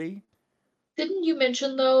the city. Didn't you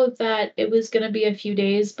mention, though, that it was going to be a few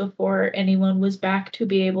days before anyone was back to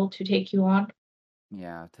be able to take you on?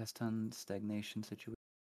 Yeah, test on stagnation situation.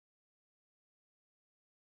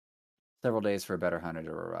 Several days for a better hunter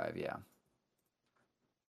to arrive, yeah.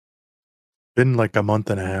 Been like a month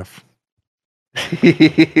and a half.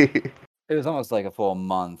 It was almost like a full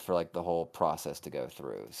month for like the whole process to go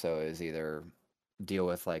through. So it was either deal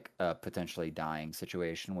with like a potentially dying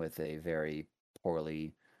situation with a very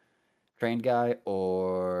poorly trained guy,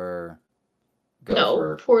 or go No,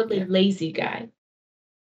 for poorly yeah. lazy guy.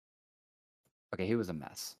 Okay, he was a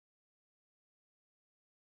mess.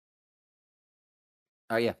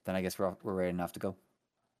 Oh yeah, then I guess we're ready enough to go.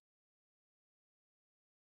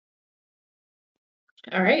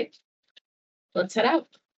 All right, let's head out.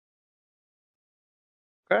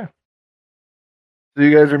 okay. So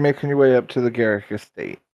you guys are making your way up to the Garrick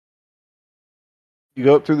estate. You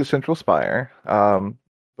go up through the central spire,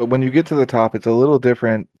 but when you get to the top, it's a little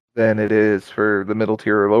different than it is for the middle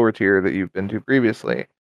tier or lower tier that you've been to previously.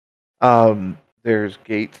 There's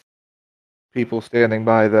gates, people standing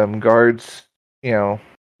by them, guards,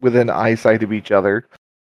 within eyesight of each other,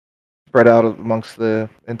 spread out amongst the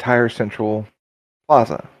entire central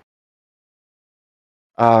plaza.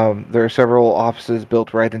 There are several offices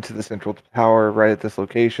built right into the central tower, right at this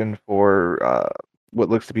location for what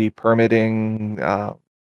looks to be permitting,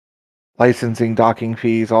 licensing, docking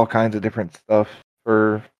fees, all kinds of different stuff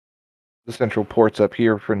for the central ports up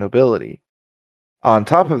here for nobility. On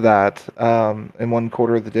top of that, in one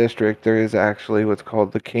quarter of the district, there is actually what's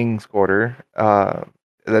called the King's Quarter.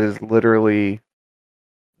 That is literally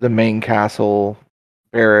the main castle,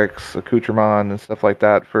 barracks, accoutrement, and stuff like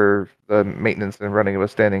that for the maintenance and running of a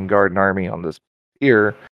standing guard and army on this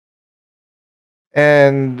pier.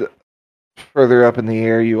 And further up in the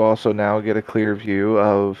air, you also now get a clear view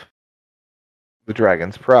of the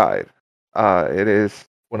Dragon's Pride. It is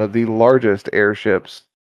one of the largest airships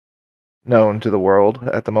known to the world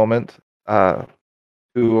at the moment,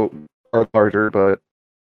 who are larger but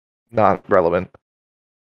not relevant.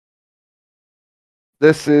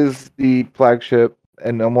 This is the flagship,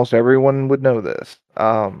 and almost everyone would know this,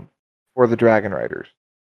 for the Dragon Riders.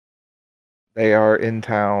 They are in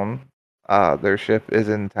town. Their ship is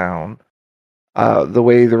in town. The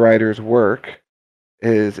way the riders work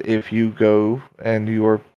is if you go and you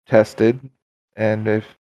are tested, and if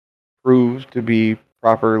proved to be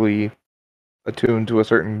properly attuned to a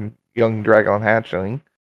certain young dragon hatchling,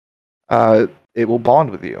 it will bond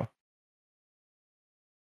with you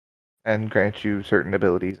and grant you certain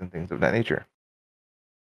abilities and things of that nature.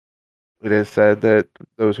 It is said that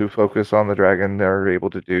those who focus on the dragon are able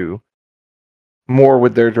to do more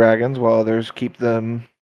with their dragons, while others keep them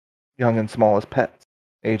young and small as pets,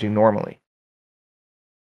 aging normally.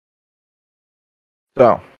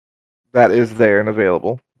 So, that is there and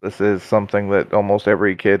available. This is something that almost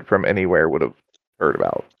every kid from anywhere would have heard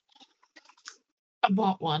about. I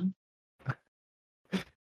want one.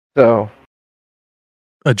 So,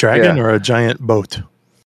 A dragon Yeah. or a giant boat?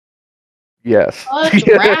 yes. A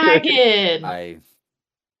dragon! I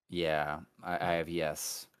have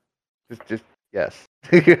yes. just Yes.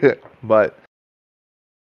 But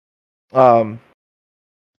the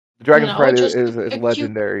Dragon's Pride just is a cute,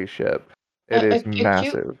 legendary ship. It is a cute,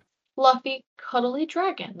 massive. fluffy, cuddly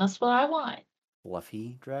dragon. That's what I want.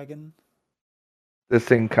 Fluffy dragon. This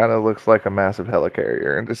thing kind of looks like a massive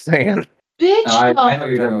helicarrier in the sand. Bitch, I know no.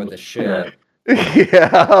 you're talking about the ship. Yeah,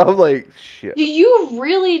 I'm like, shit. Do you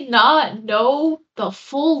really not know the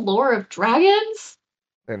full lore of dragons?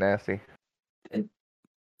 They're nasty. Do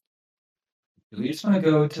we just want to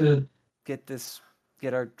go to get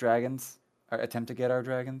our dragons? Or attempt to get our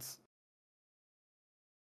dragons?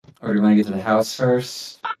 Or do you want to get to the house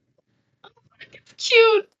first?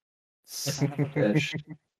 Cute. Son of a bitch.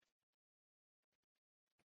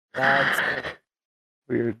 That's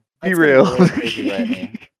Weird. That's Derail. getting a little creepy right now.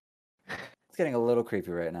 It's getting a little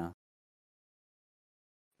creepy right now.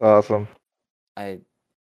 Awesome. I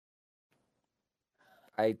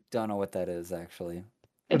don't know what that is actually.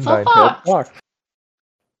 It's a Nine-tailed fox.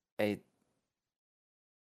 I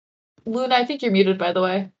Luna, I think you're muted, by the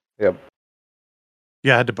way. Yep.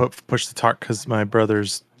 Yeah, I had to push the talk because my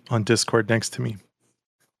brother's on Discord next to me.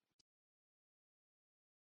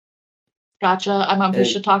 Gotcha. I'm on Hey.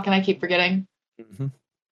 push to talk and I keep forgetting.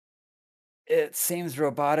 It seems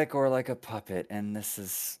robotic or like a puppet, and this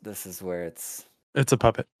is where it's It's a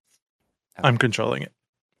puppet. okay. I'm controlling it.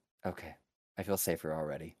 Okay. I feel safer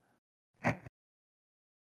already.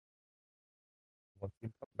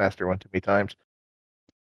 Master one too many times.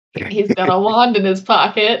 He's got a wand in his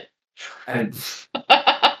pocket. And fair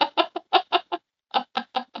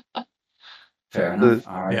The- enough.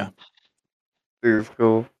 All right. yeah. It's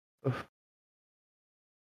cool.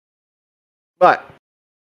 But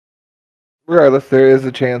regardless, there is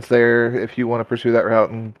a chance there if you want to pursue that route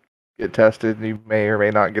and get tested, you may or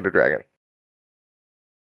may not get a dragon.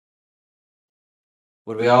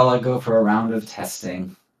 Would we all go for a round of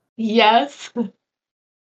testing? Yes.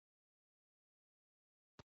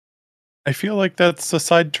 I feel like that's a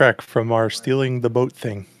sidetrack from our stealing the boat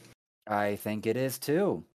thing. I think it is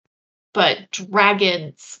too. But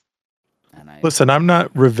dragons. And I Listen, I'm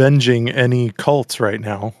not revenging any cults right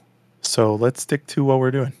now, so let's stick to what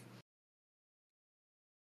we're doing.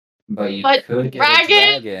 But you But could get dragon-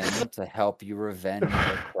 a dragon to help you revenge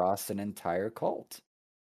across an entire cult.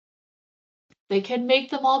 They can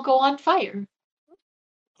make them all go on fire.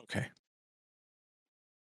 Okay.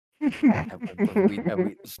 I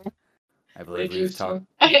believe we've talked.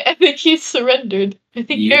 I think he's surrendered. I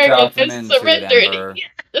think You Arrogant talked him has into it, surrendered.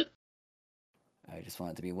 Ember. I just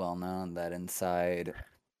want it to be well known that inside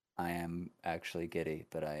I am actually giddy,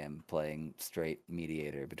 but I am playing straight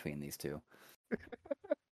mediator between these two.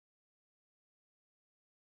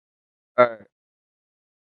 All right.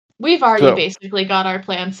 We've already So- basically got our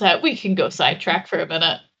plan set. We can go sidetrack for a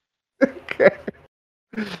minute. Okay.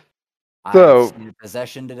 I So- have seen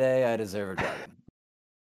possession today. I deserve a dragon.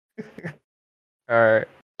 All right.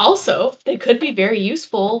 Also, they could be very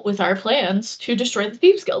useful with our plans to destroy the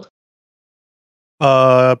Thieves Guild.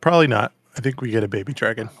 Probably not. I think we get a baby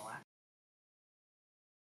dragon.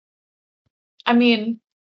 I mean,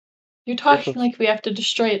 you're talking like we have to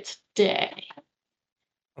destroy it today.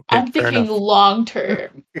 Okay, I'm fair thinking enough. long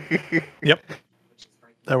term. Yep,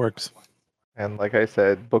 that works. And like I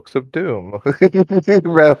said, Books of Doom.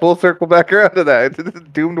 Full circle back around to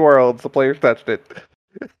that. Doomed Worlds. The players touched it.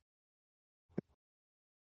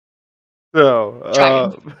 So,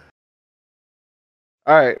 Dragon.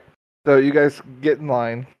 all right. So you guys get in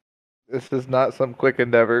line. This is not some quick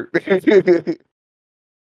endeavor.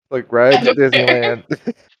 Like ride to I don't care.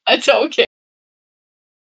 Disneyland. I don't care.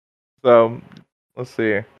 So let's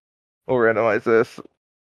see. We'll randomize this.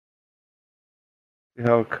 See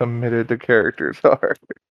how committed the characters are.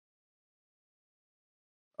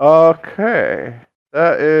 Okay.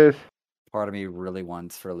 That is Part of me really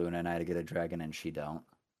wants for Luna and I to get a dragon, and she don't.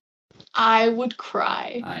 I would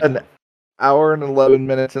cry. I an know. hour and 11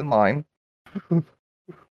 minutes in line.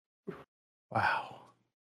 Wow.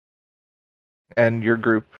 And your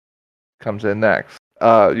group comes in next.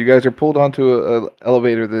 You guys are pulled onto an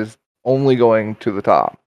elevator that is only going to the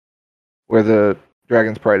top, where the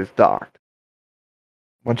Dragon's Pride is docked.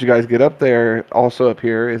 Once you guys get up there, also up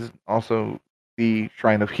here is also the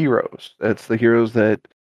Shrine of Heroes. It's the heroes that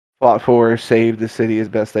fought for, saved the city as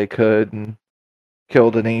best they could, and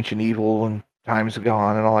killed an ancient evil and times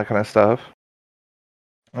gone and all that kind of stuff.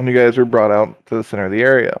 And you guys are brought out to the center of the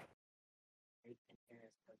area.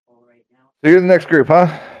 So you're the next group,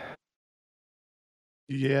 huh?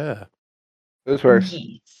 Yeah, Who's first?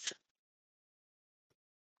 Yes.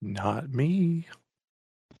 not me.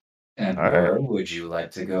 Ember, would you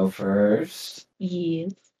like to go first?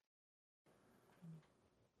 Yes.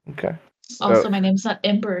 Okay. Also, my name's not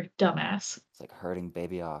Ember, dumbass. It's like herding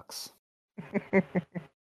baby ox.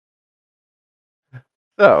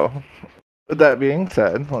 So, with that being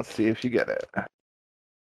said, let's see if you get it. I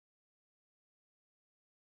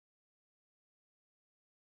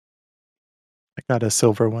got a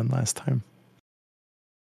silver one last time.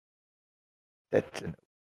 That's an...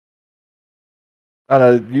 Oh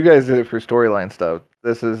no, you guys did it for storyline stuff.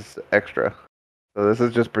 This is extra. So this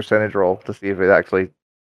is just percentage roll to see if it actually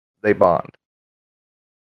they bond.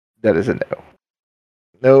 That is a no.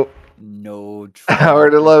 Nope. No. Hour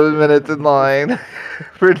and 11 minutes in line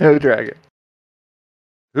for no dragon.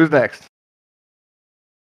 Who's next?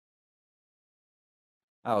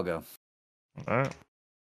 I'll go. All right.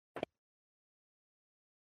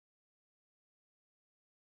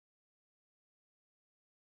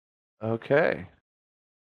 Okay.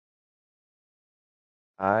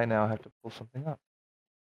 I now have to pull something up.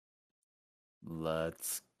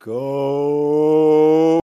 Let's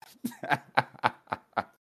go.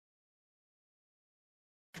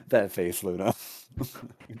 That face, Luna.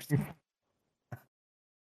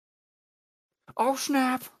 Oh,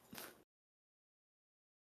 snap.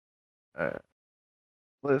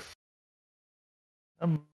 List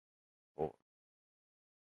number 4.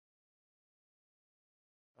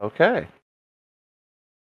 Okay.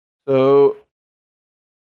 So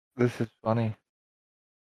this is funny.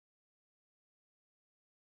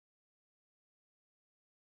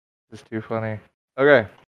 This is too funny. Okay.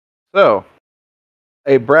 So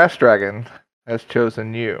a brass dragon has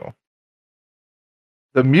chosen you.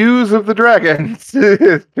 The muse of the dragons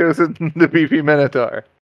has chosen the beefy minotaur.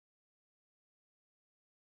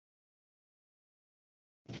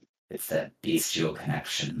 It's that bestial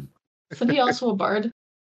connection. Isn't he also a bard?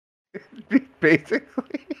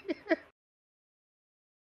 Basically.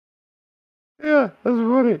 Yeah, that's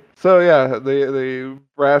funny. So yeah, the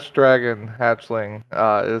brass dragon hatchling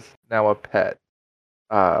is now a pet.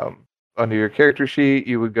 Under your character sheet,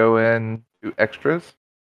 you would go in to extras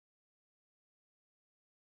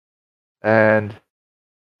and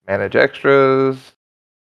manage extras,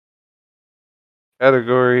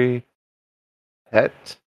 category,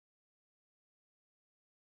 pet,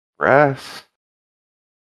 brass,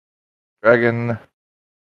 dragon,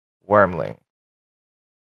 wormling.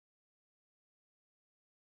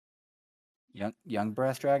 Young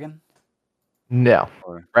brass dragon? No,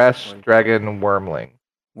 Or brass dragon, wormling.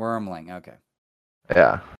 wormling, okay.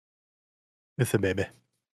 Yeah, It's a baby.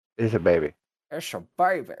 it's a baby. It's a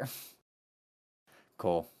baby.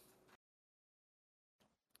 Cool.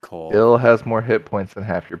 Cool. Bill has more hit points than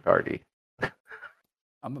half your party.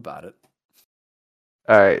 I'm about it.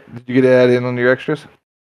 All right, did you get to add in on your extras?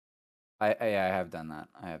 I have done that.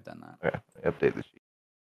 I have done that. Okay, let me update the sheet.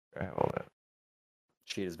 I have all that.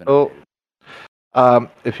 Sheet has been Oh, updated.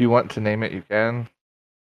 if you want to name it, you can,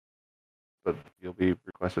 but you'll be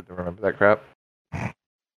requested to remember that crap.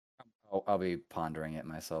 I'll be pondering it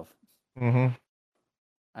myself. Mm-hmm.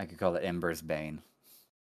 I could call it Ember's Bane.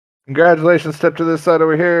 Congratulations, step to this side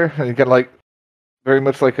over here. And you got like very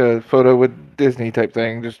much like a photo with Disney type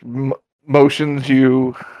thing. Just motions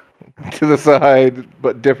you to the side,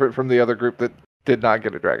 but different from the other group that did not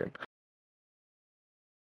get a dragon.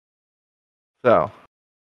 So,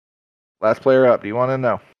 last player up. Do you want to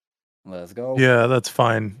know? Let's go. Yeah, that's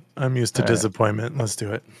fine. I'm used to All right. disappointment. Let's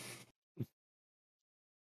do it.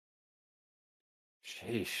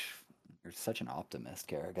 Sheesh. You're such an optimist,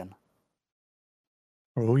 Kerrigan.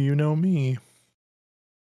 Oh, you know me.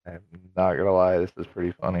 I'm not gonna lie, this is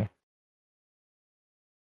pretty funny.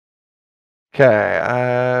 Okay,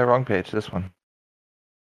 wrong page. This one.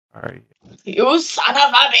 All right. You son of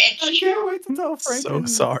a I bitch! can't wait to tell Frank So and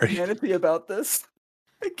sorry. Manatee about this.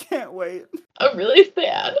 I can't wait. I'm really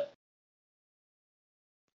sad.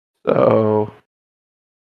 So,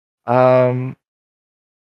 I'm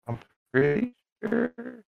pretty sure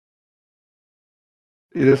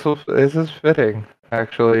this is fitting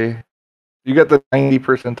actually. You got the 90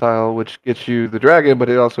 percentile, which gets you the dragon, but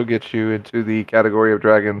it also gets you into the category of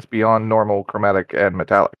dragons beyond normal, chromatic, and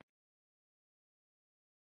metallic.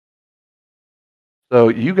 So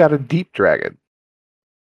you got a deep dragon.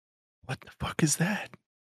 What the fuck is that?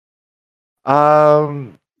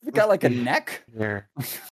 It got like a neck? Here.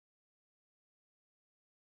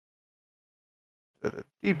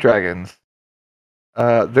 Deep dragons.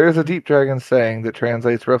 There's a deep dragon saying that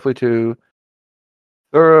translates roughly to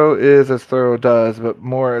thorough is as thorough does, but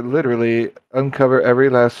more literally, uncover every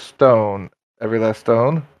last stone. Every last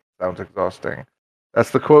stone? Sounds exhausting.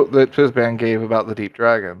 That's the quote that Fizban gave about the deep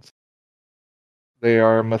dragons. They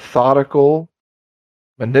are methodical,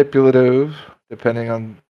 manipulative, depending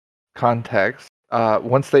on context,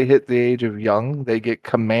 once they hit the age of young, they get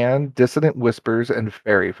Command, Dissonant Whispers, and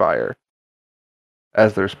Fairy Fire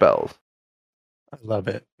as their spells. I love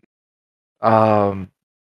it. Fuck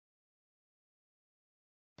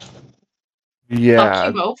Yeah,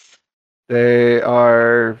 you both. they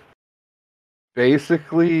are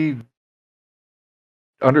basically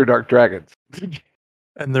Underdark dragons.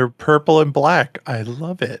 And they're purple and black. I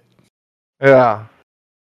love it. Yeah,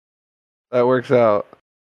 that works out.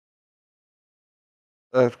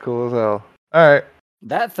 That's cool as hell. All right.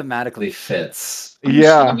 That thematically fits I'm just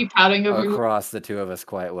Yeah. gonna be pouting over you. across the two of us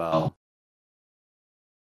quite well.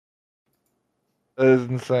 That is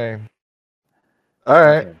insane. All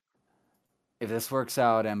right. Okay. If this works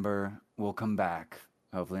out, Ember, we'll come back.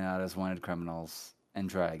 Hopefully not as wanted criminals and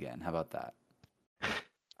try again. How about that?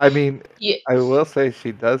 I mean, Yeah. I will say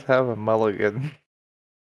she does have a mulligan.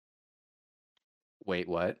 Wait,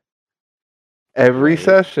 what? Every Wait.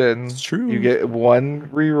 session, It's true. you get one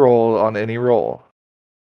reroll on any roll.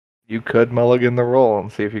 You could mulligan the roll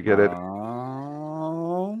and see if you get it.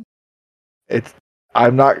 Oh. It's.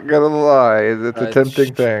 I'm not gonna lie. It's a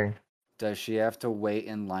tempting thing. Does she have to wait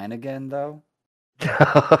in line again, though?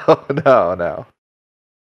 No.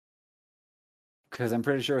 Because I'm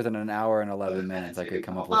pretty sure within an hour and 11 minutes I could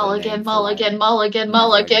come up with a Mulligan, name for mulligan, my- mulligan, my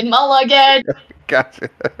mulligan, dragon. mulligan. Gotcha.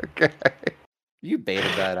 Okay. You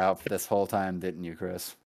baited that out for this whole time, didn't you,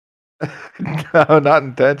 Chris? No, not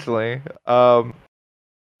intentionally. I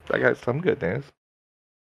got some good news.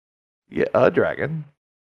 Yeah, a dragon.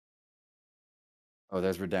 Oh,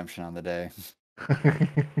 there's redemption on the day.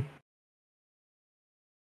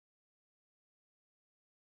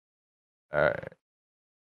 All right.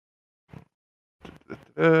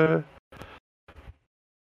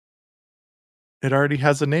 It already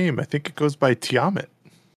has a name. I think it goes by Tiamat.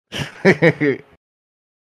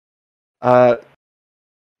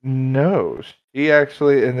 No, she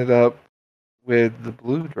actually ended up with the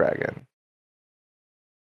blue dragon.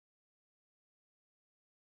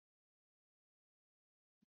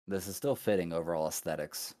 This is still fitting overall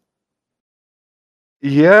aesthetics.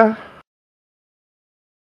 Yeah.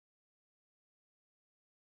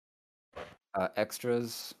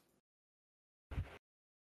 Extras.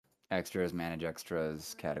 Extras, manage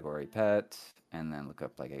extras, category pet, and then look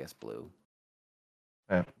up, like, I guess, blue.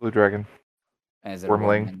 Yeah, blue dragon. And is it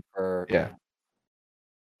Wormling. Wormling for... Yeah.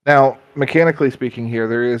 Now, mechanically speaking here,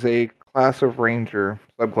 there is a class of ranger,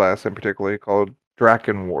 subclass in particular, called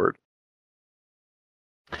Draken Ward.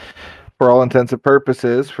 For all intents and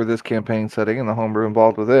purposes, for this campaign setting and the homebrew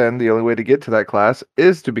involved within, the only way to get to that class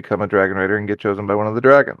is to become a Dragon Raider and get chosen by one of the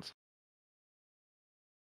dragons.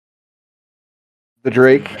 The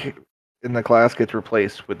Drake in the class gets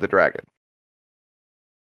replaced with the dragon.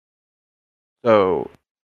 So,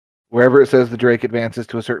 wherever it says the Drake advances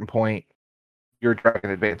to a certain point, your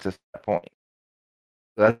dragon advances to that point.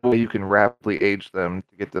 So that's the way you can rapidly age them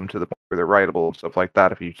to get them to the point where they're rideable and stuff like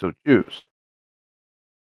that if you so choose.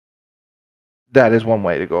 That is one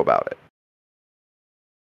way to go about it.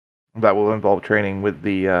 That will involve training with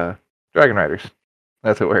the Dragon Riders.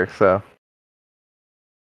 That's how it works, so.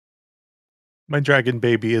 My dragon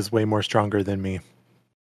baby is way more stronger than me.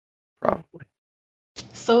 Probably.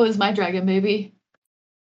 So is my dragon baby.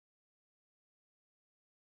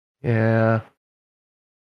 Yeah.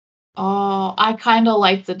 Oh, I kind of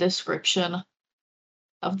like the description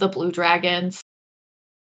of the blue dragons.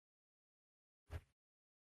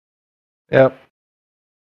 Yep.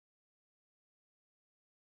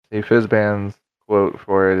 See, Fizzban's quote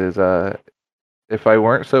for it is, if I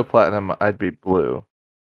weren't so platinum, I'd be blue.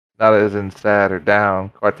 Not as in sad or down,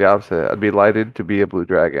 quite the opposite. I'd be delighted to be a blue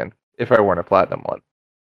dragon, if I weren't a platinum one.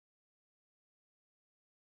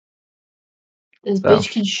 This So.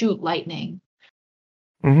 bitch can shoot lightning.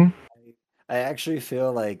 Mm-hmm. I actually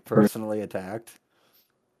feel, like, personally attacked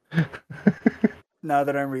now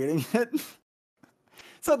that I'm reading it.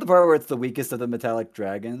 It's not the part where it's the weakest of the metallic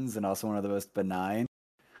dragons and also one of the most benign.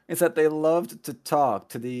 It's that they loved to talk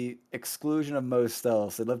to the exclusion of most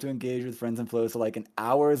else. They loved to engage with friends and foes for like an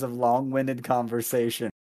hours of long-winded conversation.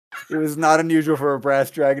 It was not unusual for a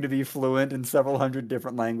brass dragon to be fluent in several hundred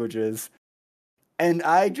different languages. And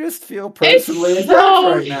I just feel personally It's attacked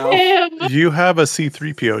so right now. him. You have a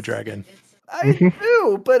C3PO dragon. I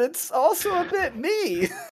do, but it's also a bit me.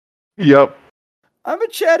 Yep. I'm a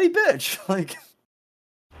chatty bitch. Like,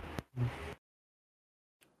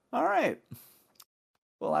 all right.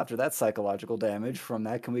 Well, after that psychological damage from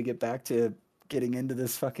that, can we get back to getting into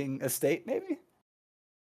this fucking estate, maybe?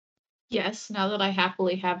 Yes, now that I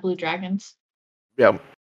happily have blue dragons. Yep.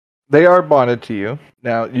 They are bonded to you.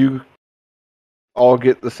 Now, you all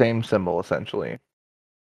get the same symbol, essentially.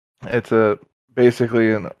 It's a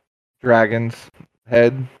basically a dragon's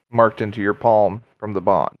head marked into your palm from the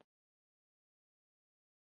bond.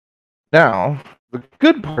 Now, the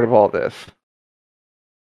good part of all this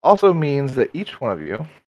also means that each one of you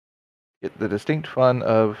get the distinct fun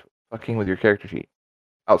of fucking with your character sheet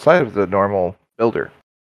outside of the normal builder.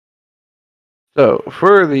 So,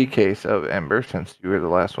 for the case of Ember, since you were the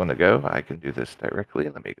last one to go, I can do this directly.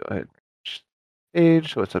 Let me go ahead and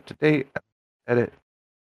page so it's up to date. Edit.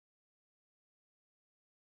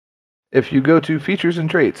 If you go to Features and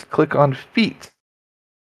Traits, click on Feats.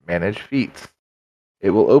 Manage Feats.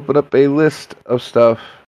 It will open up a list of stuff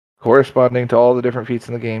corresponding to all the different feats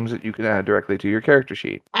in the games that you can add directly to your character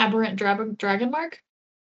sheet. Aberrant dragon mark?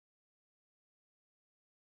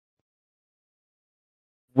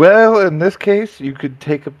 Well, in this case, you could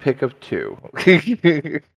take a pick of two.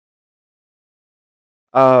 You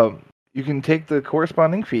can take the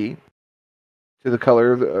corresponding feat to the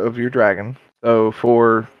color of your dragon. So,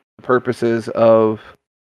 for the purposes of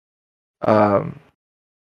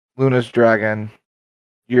Luna's dragon,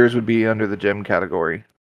 yours would be under the gem category.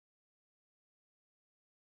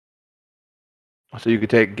 So you could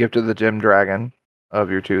take Gift of the Gem Dragon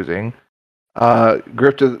of your choosing.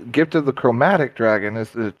 Gift of the Chromatic Dragon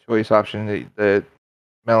is the choice option that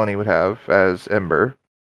Melanie would have as Ember.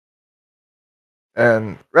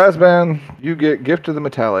 And Razban, you get Gift of the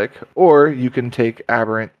Metallic, or you can take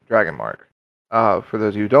Aberrant Dragon Mark. For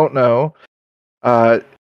those of you who don't know,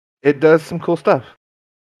 it does some cool stuff.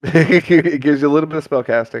 It gives you a little bit of spell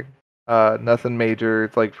casting. Nothing major.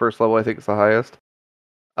 It's like first level, I think it's the highest.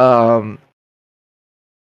 But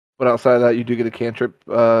outside of that, you do get a cantrip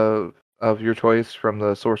of your choice from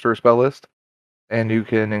the sorcerer spell list, and you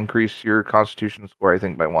can increase your Constitution score, I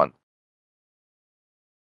think, by 1.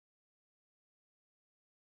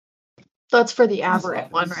 That's for the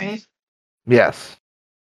aberrant one, right? Yes.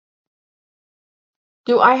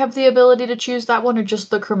 Do I have the ability to choose that one or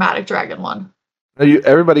just the chromatic dragon one?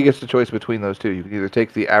 Everybody gets the choice between those two. You can either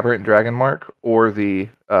take the Aberrant Dragon Mark or the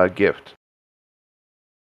Gift.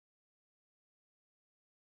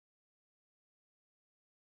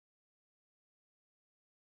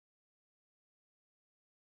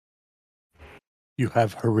 You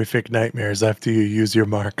have horrific nightmares after you use your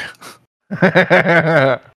mark.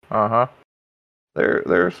 Uh-huh.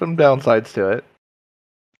 There are some downsides to it,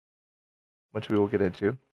 which we will get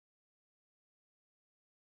into.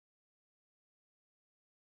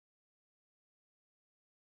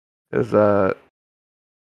 Because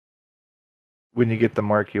when you get the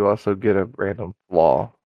mark, you also get a random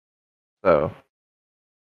flaw. So,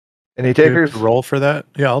 any Do you have takers? to roll for that?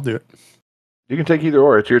 Yeah, I'll do it. You can take either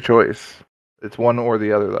or. It's your choice. It's one or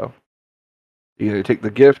the other, though. You either take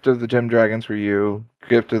the Gift of the Gem Dragons for you,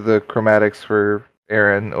 Gift of the Chromatics for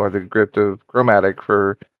Aaron, or the Gift of Chromatic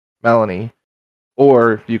for Melanie,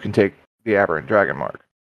 or you can take the Aberrant Dragon Mark.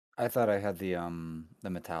 I thought I had the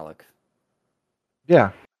metallic.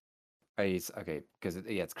 Yeah. Okay, because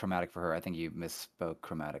it's chromatic for her. I think you misspoke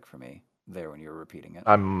chromatic for me there when you were repeating it.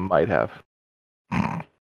 I might have. A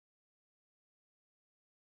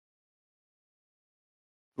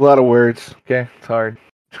lot of words. Okay, it's hard.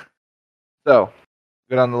 So,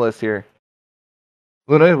 get on the list here.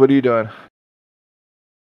 Luna, what are you doing?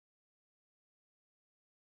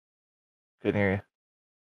 Couldn't hear you.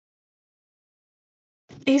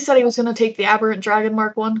 He said he was going to take the aberrant dragon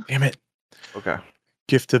mark one. Damn it. Okay.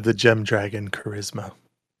 Gift of the Gem Dragon Charisma.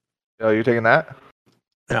 Oh, you're taking that?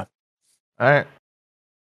 Yeah. Alright.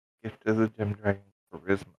 Gift of the Gem Dragon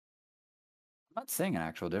Charisma. I'm not seeing an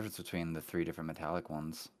actual difference between the 3 different metallic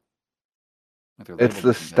ones. Like they're It's labeled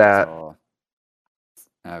the different, but it's stat. all-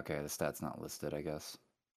 Okay, the stat's not listed, I guess.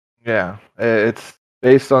 Yeah. It's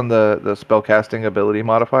based on the spellcasting ability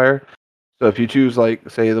modifier. So if you choose, like,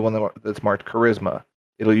 say, the one that's marked Charisma,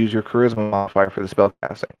 it'll use your Charisma modifier for the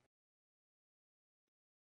spellcasting.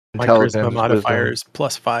 My charisma Intelligence, modifier wisdom.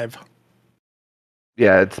 is +5.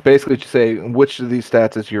 Yeah, it's basically to say which of these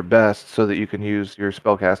stats is your best so that you can use your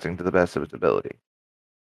spellcasting to the best of its ability.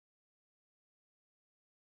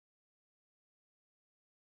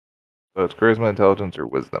 So it's charisma, intelligence, or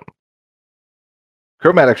wisdom.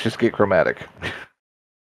 Chromatics just get chromatic.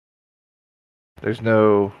 There's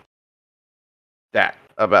no stat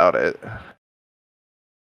about it.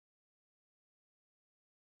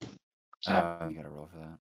 You gotta roll for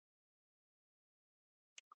that.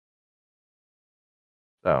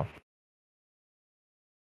 So.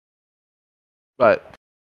 But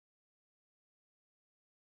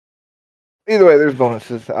either way, there's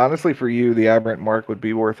bonuses. Honestly, for you, the Aberrant Mark would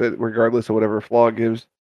be worth it, regardless of whatever flaw it gives.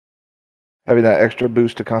 Having that extra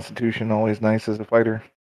boost to Constitution always nice as a fighter.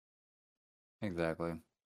 Exactly.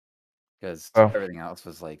 because Oh. everything else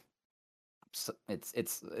was like,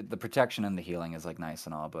 it's the protection and the healing is like nice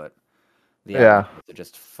and all, but the Yeah. elements are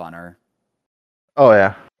just funner Oh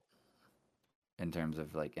yeah. in terms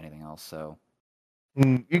of like anything else. So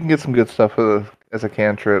You can get some good stuff as a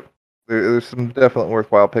cantrip. There's some definite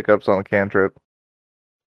worthwhile pickups on a cantrip.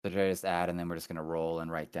 should I just add, and then we're just gonna roll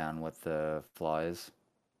and write down what the flaw is.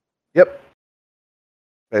 Yep.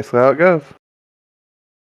 Basically how it goes.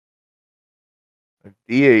 A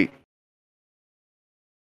D8.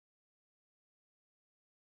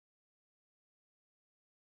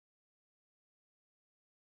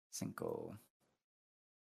 Cinco.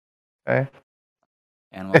 Okay.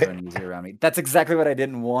 Animals are uneasy around me. That's exactly what I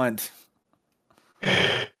didn't want.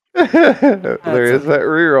 There is that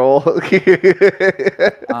reroll.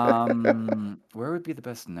 Where would be the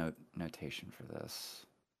best notation for this?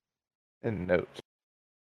 And notes.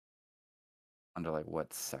 Under like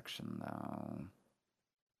what section though?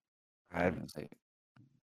 I I'm gonna say,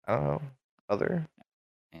 don't know. Other.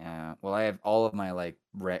 yeah. Well, I have all of my like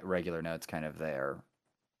regular notes kind of there.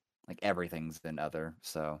 Like everything's in other,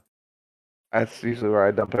 so That's usually where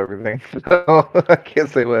I dump everything. So I can't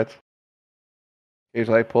say which.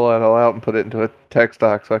 Usually I pull it all out and put it into a text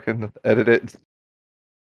doc so I can edit it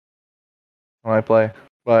when I play.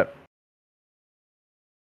 But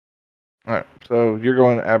alright, so you're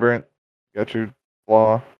going aberrant. Got your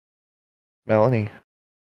flaw. Melanie.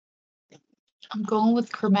 I'm going with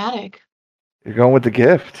chromatic. You're going with the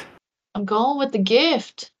gift. I'm going with the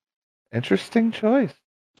gift. Interesting choice.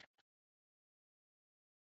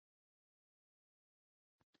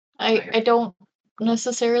 I don't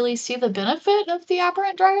necessarily see the benefit of the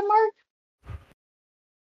aberrant dragon mark.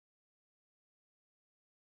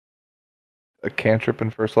 A cantrip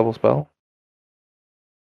and first level spell.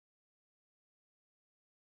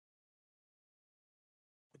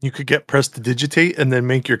 You could get prestidigitate and then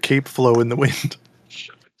make your cape flow in the wind.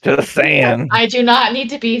 Just saying. I do not need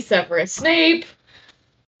to be Severus Snape.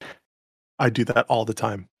 I do that all the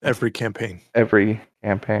time, every campaign. Every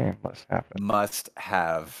campaign must happen. must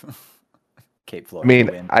have cape floor. I mean, in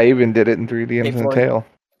the wind. I even did it in 3DMs Cape in floor. the tail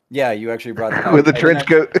Yeah, you actually brought that with a I trench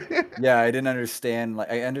didn't- coat. Yeah, I didn't understand. Like,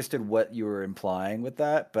 I understood what you were implying with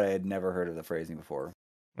that, but I had never heard of the phrasing before.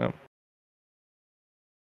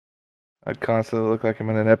 I constantly look like I'm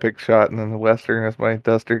in an epic shot, and then the western as my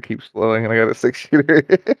duster keeps flowing, and I got a 6-shooter.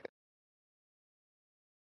 It's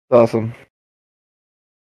awesome.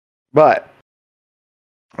 But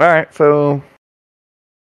all right, so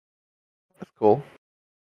that's cool.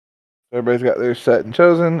 Everybody's got their set and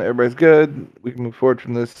chosen. Everybody's good. We can move forward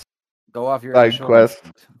from this. Go off your Side initial quest.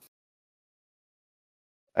 instinct.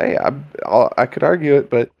 Hey, I could argue it,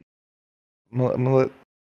 but I'm gonna let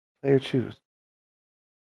player choose.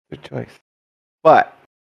 Their choice. But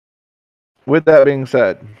with that being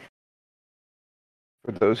said,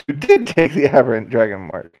 for those who did take the aberrant dragon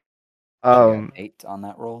mark, You got 8 on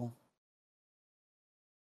that roll.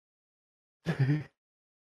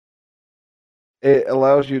 it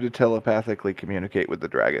allows you to telepathically communicate with the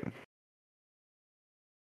dragon.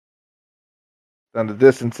 Now the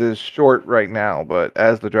distance is short right now, but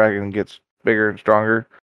as the dragon gets bigger and stronger,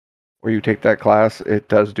 where you take that class, it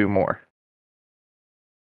does do more.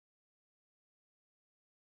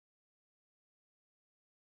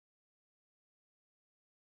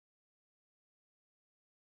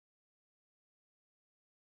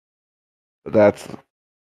 But that's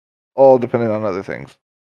all dependent on other things.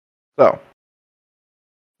 So,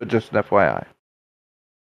 but just an FYI.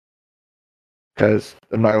 Because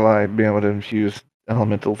I'm not gonna lie, being able to infuse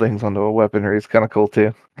elemental things onto a weaponry is kind of cool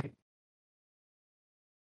too.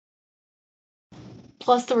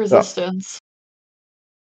 Plus the resistance.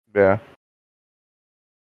 Yeah.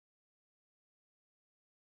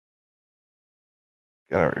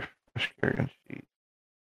 Gotta refresh carrying sheet.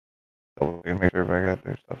 So we can make sure everybody got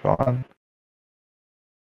their stuff on.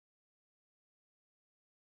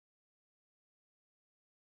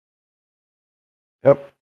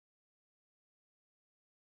 Yep.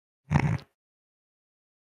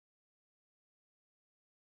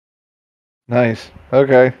 Nice.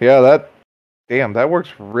 Okay. Yeah, that works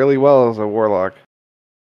really well as a warlock.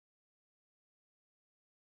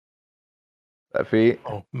 That feat.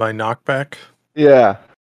 Oh, my knockback? Yeah.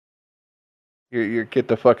 You get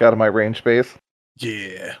the fuck out of my range space.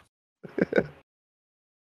 Yeah.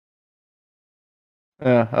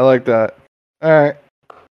 Yeah, I like that. All right.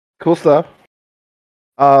 Cool stuff.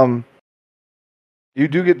 You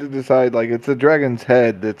do get to decide, like, it's a dragon's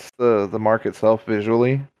head that's the mark itself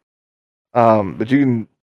visually. But you can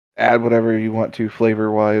add whatever you want to flavor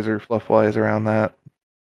wise or fluff wise around that.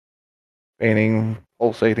 Painting,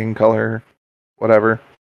 pulsating color, whatever.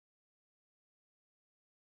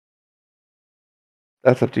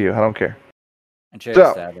 That's up to you. I don't care. And should I So-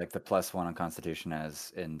 just add like the +1 on Constitution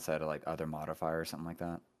as inside of like other modifier or something like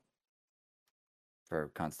that for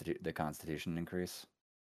the Constitution increase,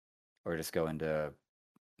 or just go into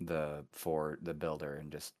the builder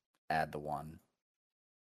and just add the 1.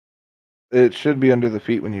 It should be under the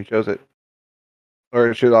feat when you chose it, or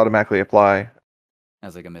it should automatically apply.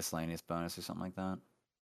 As like a miscellaneous bonus or something like that.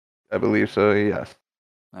 I believe so. Yes.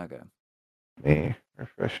 Okay. Me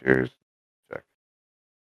refresh yours. Check.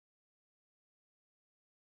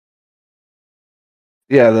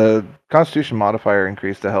 Yeah, the Constitution modifier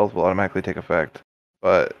increase to health will automatically take effect,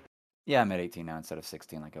 but Yeah, I'm at 18 now instead of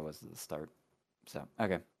 16 like I was at the start. So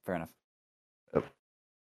okay, fair enough.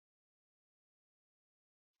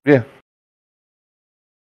 yeah,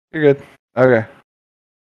 you're good. Okay.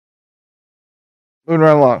 Moving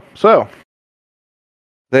right along. So,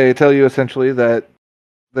 they tell you essentially that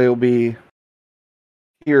they'll be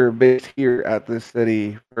based here at this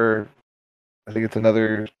city for, I think it's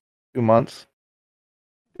another 2 months,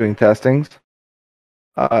 doing testings.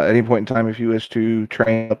 At any point in time, if you wish to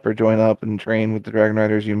train up or join up and train with the Dragon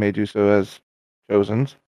Riders, you may do so as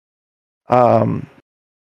Chosens.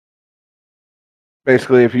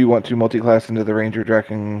 Basically, if you want to multi-class into the Ranger,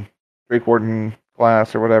 Draken, Drake Warden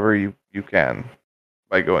class or whatever, you can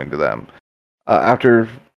by going to them. After a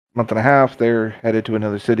month and a half, they're headed to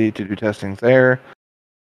another city to do testings there.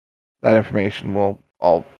 That information will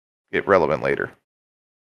all get relevant later.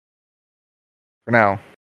 For now,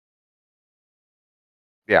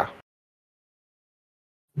 yeah.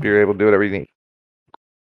 You're able to do whatever you need.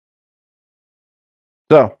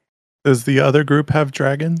 So, Does the other group have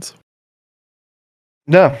dragons?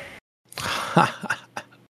 no.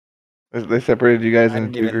 They separated you guys I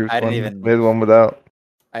into didn't two even- groups. I didn't One even- with, one without.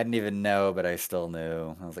 I didn't even know, but I still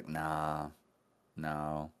knew. I was like, nah,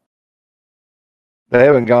 no. They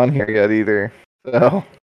haven't gone here yet either. So,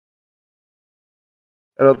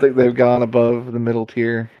 I don't think they've gone above the middle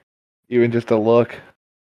tier, even just a look.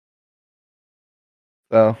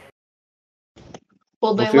 So,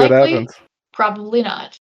 Will they we'll see what likely? happens. Probably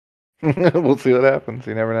not. We'll see what happens.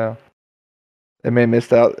 You never know. They may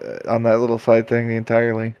missed out on that little side thing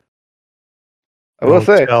entirely. I will Don't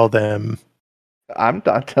say, tell them. I'm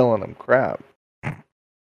not telling them crap.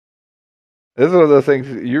 This is one of those things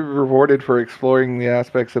you're rewarded for exploring the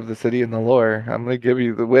aspects of the city and the lore. I'm gonna give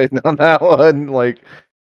you the win on that one. Like,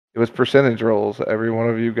 it was percentage rolls. Every one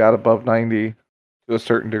of you got above 90 to a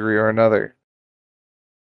certain degree or another.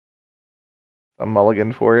 Some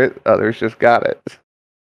mulligan for it. Others just got it.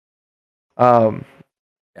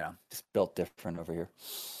 Yeah, just built different over here.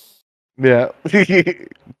 Yeah.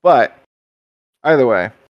 But either way,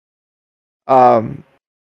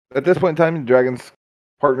 at this point in time, the dragons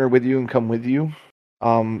partner with you and come with you.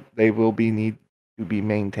 They will need to be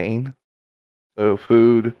maintained. So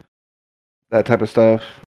food, that type of stuff,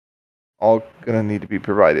 all gonna need to be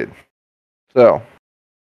provided. So,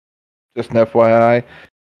 just an FYI,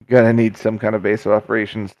 you're gonna need some kind of base of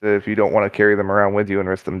operations if you don't want to carry them around with you and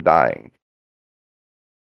risk them dying,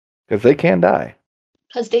 because they can die.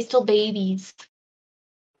 Because they still babies.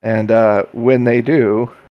 And when they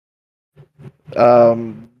do,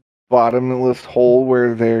 bottomless hole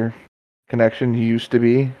where their connection used to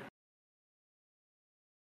be.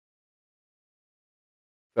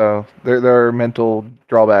 So there are mental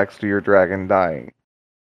drawbacks to your dragon dying.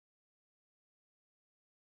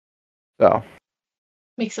 So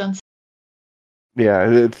Makes sense. yeah,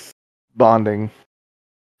 it's bonding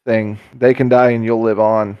thing. They can die and you'll live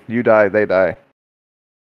on. You die, they die.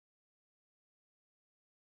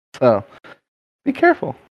 So be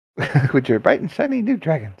careful with your bright and shiny new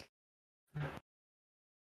dragons.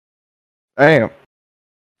 I am.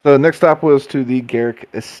 So next stop was to the Garrick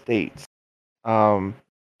Estates.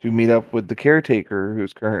 To meet up with the caretaker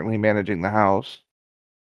who's currently managing the house.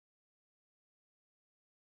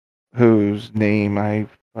 Whose name I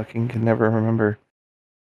fucking can never remember.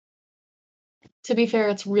 To be fair,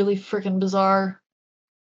 it's really freaking bizarre.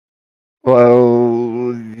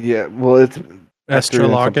 Well, yeah. Well, it's Esther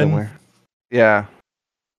and something Estralagan? where- Yeah.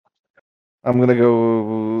 I'm gonna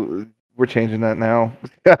go. We're changing that now.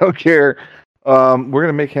 I don't care. We're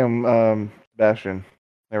gonna make him Bastion.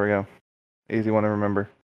 There we go. Easy one to remember.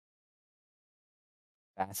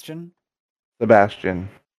 Bastion? Sebastian.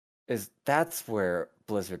 That's where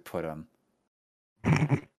Blizzard put him.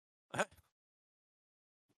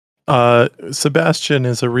 Sebastian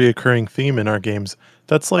is a reoccurring theme in our games.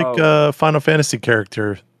 That's like Oh. a Final Fantasy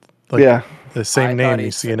character. Like Yeah. the I same thought name he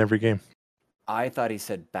you see said- in every game. I thought he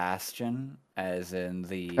said Bastion, as in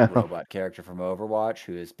the Oh. robot character from Overwatch,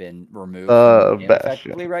 who has been removed from the game Bastion.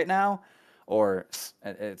 effectively right now. Or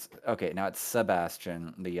it's okay. Now it's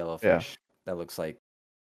Sebastian, the yellowfish. That looks like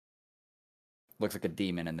a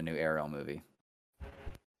demon in the new Ariel movie.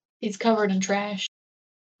 He's covered in trash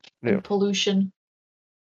Yeah. and pollution.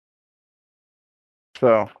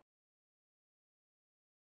 So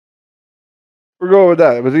we're going with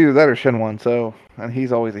that. It was either that or Shenwan. So, and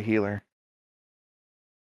he's always a healer.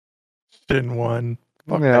 Shin one.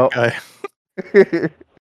 Fuck No. that guy.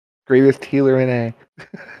 Greatest healer in A.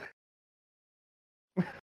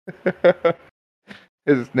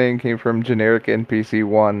 His name came from generic NPC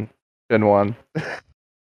 1, Gen 1.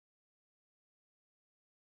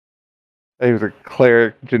 He was a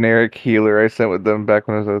cleric generic healer I sent with them back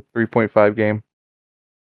when it was a 3.5 game.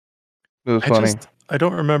 It was funny. I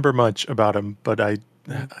don't remember much about him, but I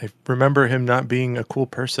remember him not being a cool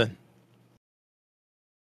person.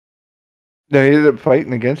 No, he ended up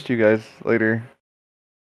fighting against you guys later.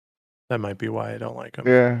 That might be why I don't like him.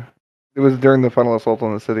 Yeah. It was during the final assault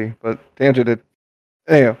on the city, but tangent did.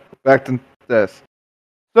 Anyhow, back to this.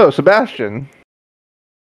 So, Sebastian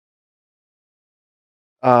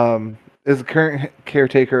is the current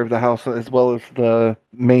caretaker of the house as well as the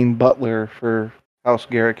main butler for House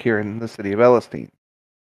Garrick here in the city of Elistine.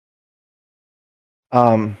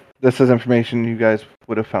 This is information you guys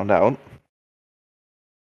would have found out,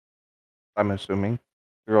 I'm assuming,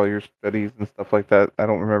 through all your studies and stuff like that. I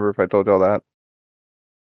don't remember if I told y'all that.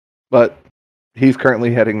 But he's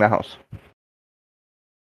currently heading the house.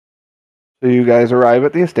 So you guys arrive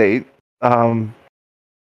at the estate.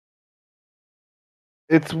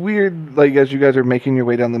 It's weird, like, as you guys are making your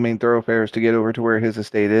way down the main thoroughfares to get over to where his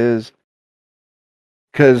estate is,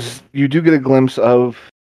 because you do get a glimpse of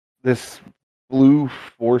this blue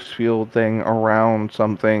force field thing around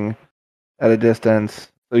something at a distance.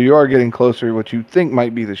 So you are getting closer to what you think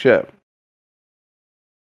might be the ship.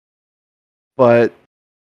 But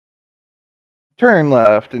turn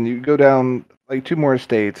left and you go down like 2 more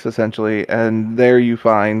estates, essentially, and there you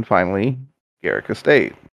find, finally, Garrick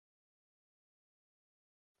Estate.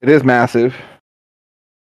 It is massive.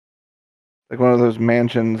 Like one of those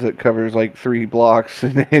mansions that covers like 3 blocks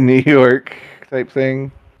in New York type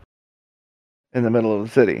thing. In the middle of the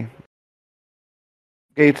city.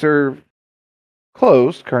 Gates are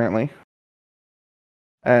closed currently.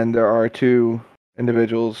 And there are 2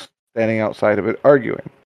 individuals standing outside of it arguing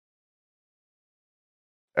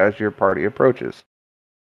as your party approaches.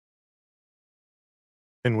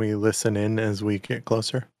 Can we listen in as we get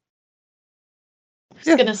closer? I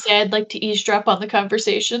was gonna say I'd like to eavesdrop on the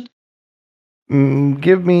conversation.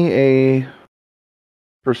 Give me a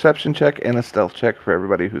perception check and a stealth check for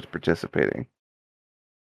everybody who's participating.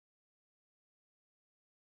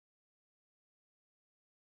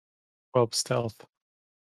 Stealth.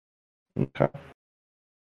 Okay.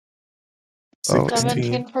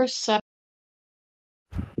 16. 17%.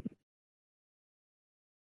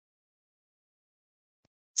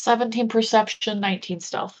 17 perception, 19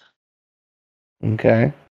 stealth.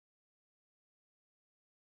 Okay.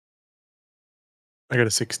 I got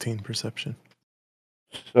a 16 perception.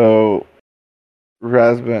 So,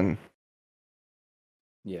 Razvan,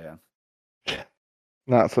 Yeah.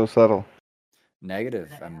 not so subtle.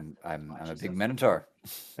 Negative. I'm a big minotaur.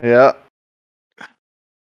 Yeah.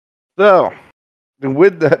 So, and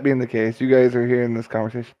with that being the case, you guys are hearing this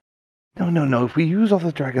conversation. No. If we use all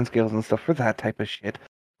the dragon scales and stuff for that type of shit,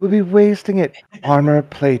 we'll be wasting it. Armor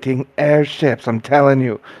plating airships, I'm telling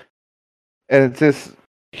you. And it's this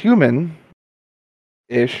human-ish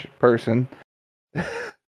person.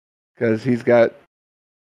 Because he's got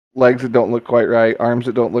legs that don't look quite right, arms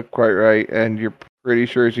that don't look quite right, and you're pretty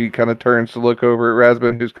sure she kind of turns to look over at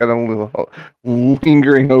Razvan, who's kind of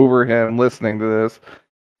lingering over him, listening to this.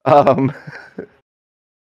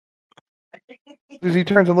 As he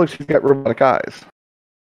turns and looks, he's got robotic eyes.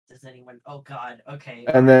 Does anyone? Oh God. Okay.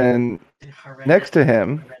 And then next to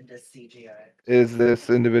him horrendous CGI. is this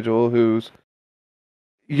individual who's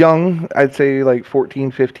young, I'd say like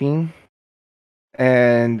 14, 15,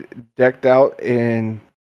 and decked out in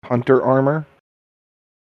hunter armor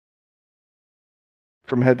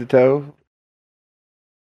from head to toe.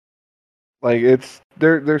 Like, it's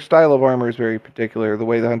their style of armor is very particular. The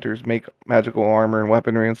way the hunters make magical armor and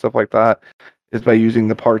weaponry and stuff like that is by using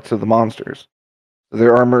the parts of the monsters. So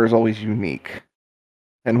their armor is always unique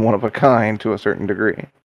and one of a kind to a certain degree.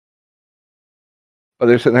 But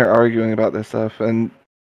they're sitting there arguing about this stuff, and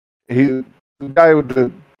the guy with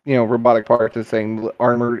the robotic parts is saying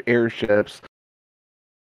armored airships.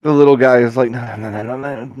 The little guy is like,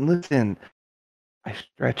 no, listen. I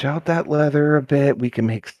stretch out that leather a bit. We can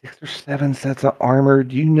make 6 or 7 sets of armor.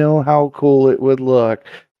 Do you know how cool it would look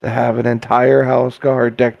to have an entire house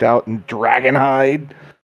guard decked out in dragon hide.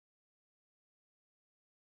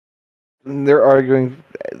 And they're arguing,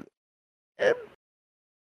 eh,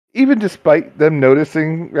 even despite them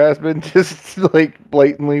noticing Rasbin just like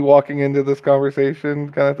blatantly walking into this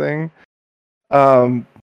conversation kind of thing.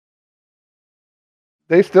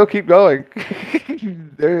 They still keep going.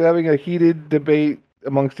 They're having a heated debate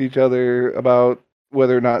amongst each other about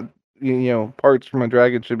whether or not parts from a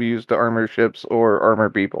dragon should be used to armor ships or armor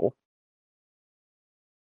people.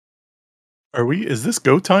 Is this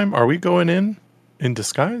go time? Are we going in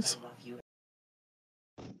disguise? I love you.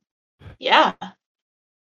 Yeah.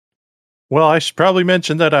 Well, I should probably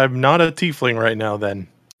mention that I'm not a tiefling right now then.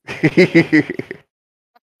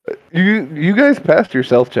 You guys passed your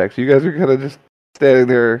self checks. You guys are kind of just standing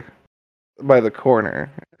there by the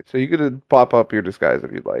corner, so you could pop up your disguise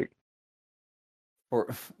if you'd like. Or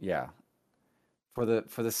yeah, for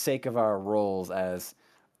the sake of our roles as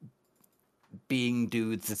being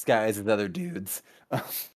dudes disguised as other dudes.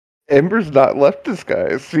 Ember's not left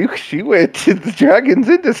disguise. She went to the dragons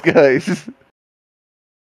in disguise.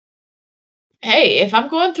 Hey, if I'm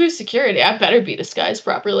going through security, I better be disguised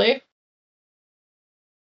properly.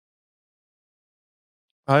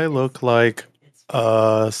 I look like It's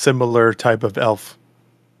a similar type of elf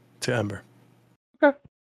to Ember.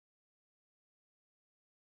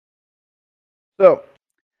 So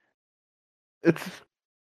it's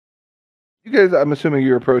you guys. I'm assuming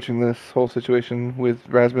you're approaching this whole situation with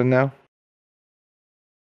Rasbin now.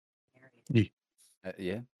 very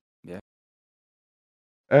Yeah.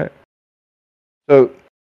 All right. So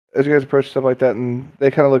as you guys approach stuff like that, and they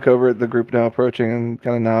kind of look over at the group now approaching and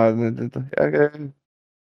kind of nod, and okay.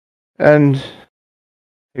 And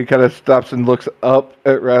he kind of stops and looks up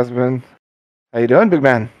at Rasbin. How you doing, big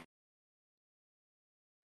man?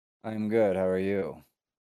 I'm good. How are you?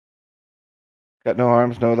 Got no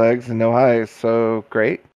arms, no legs, and no eyes, so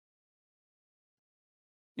great.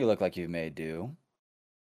 You look like you've made do.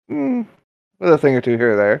 With a thing or two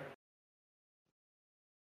here or there.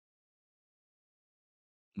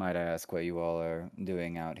 Might I ask what you all are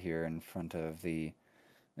doing out here in front of the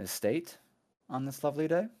estate on this lovely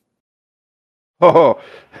day? Oh,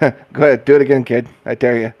 go ahead, do it again, kid. I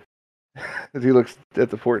dare you. As he looks at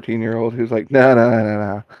the 14-year-old who's like,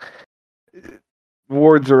 no.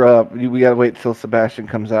 Wards are up. We gotta wait till Sebastian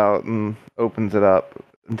comes out and opens it up.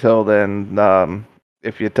 Until then,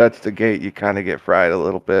 if you touch the gate, you kind of get fried a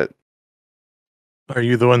little bit. Are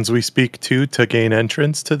you the ones we speak to gain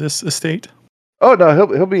entrance to this estate? Oh no,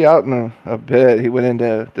 he'll be out in a bit. He went in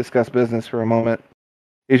to discuss business for a moment.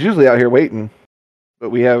 He's usually out here waiting, but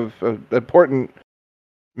we have an important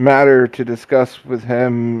matter to discuss with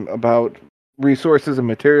him about resources and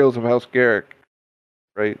materials of House Garrick,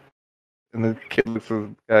 right? And the kid looks at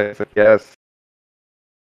the guy and said, "Yes."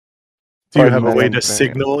 Do you Pardon have a my way to ignorance.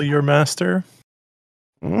 signal your master?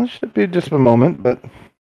 Well, should be just a moment, but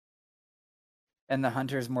And the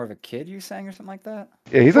hunter's more of a kid, you saying, or something like that?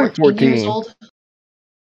 yeah, he's like 14 years 14. old.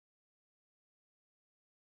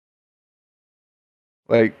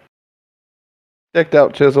 Like decked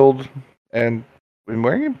out, chiseled, and been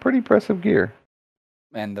wearing pretty impressive gear.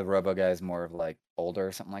 And the robo guy's more of like older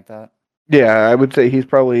or something like that? Yeah, I would say he's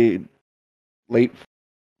probably late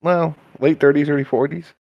 30s, early 40s.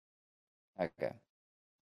 Okay.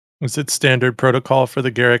 Is it standard protocol for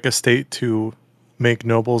the Garrick estate to make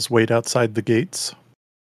nobles wait outside the gates?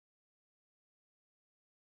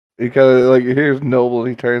 He kind of like here's Noble.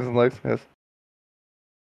 He turns and looks at us.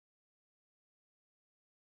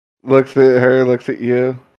 Looks at her. Looks at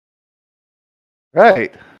you.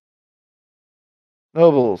 Right,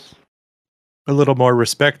 nobles. A little more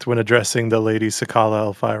respect when addressing the Lady Sakala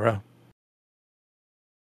Elvira.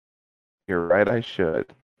 You're right. I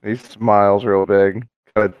should. He smiles real big.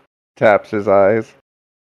 Kind of taps his eyes.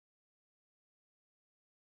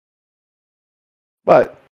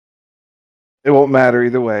 But it won't matter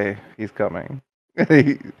either way. He's coming.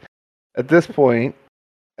 At this point,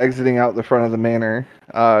 exiting out the front of the manor,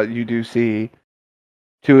 you do see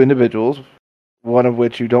two individuals, one of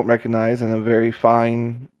which you don't recognize in a very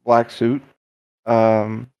fine black suit,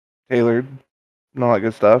 tailored, and all that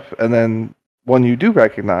good stuff, and then one you do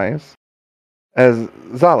recognize as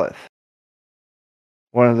Zalith,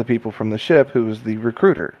 one of the people from the ship who was the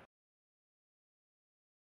recruiter.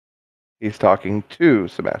 He's talking to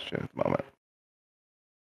Sebastian at the moment.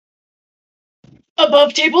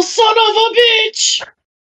 Above table son of a bitch!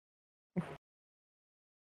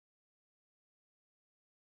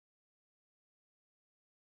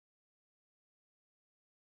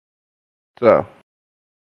 So,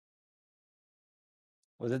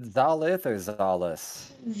 Was it Zalith or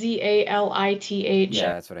Zalis? Zalith.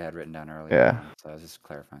 Yeah, that's what I had written down earlier. Yeah. So I was just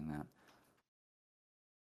clarifying that.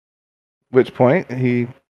 Which point he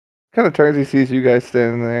kind of turns, he sees you guys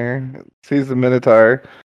standing there, sees the Minotaur,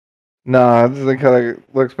 nods, and kind of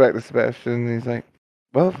looks back to Sebastian, and he's like,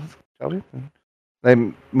 well, shall we? They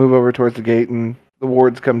move over towards the gate, and the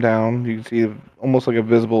wards come down. You can see almost like a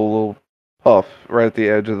visible little puff right at the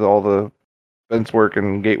edge of all the fence work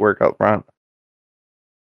and gate work out front.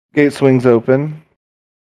 Gate swings open.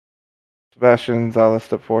 Sebastian and Zala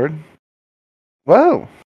step forward. Whoa!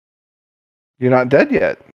 You're not dead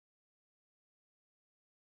yet.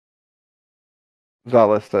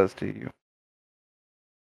 Zala says to you.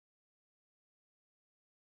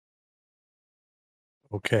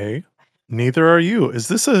 Okay. Neither are you. Is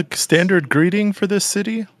this a standard greeting for this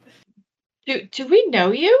city? Do we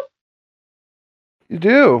know you? You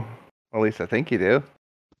do. At least I think you do.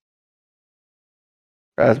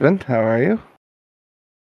 Rasbin, how are you?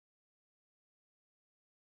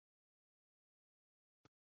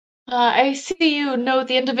 I see you know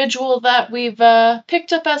the individual that we've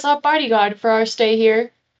picked up as our bodyguard for our stay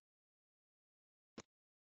here.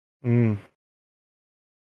 Hmm.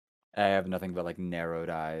 I have nothing but like narrowed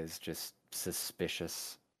eyes, just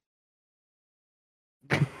suspicious.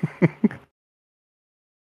 I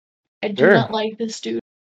do Sure. not like this dude.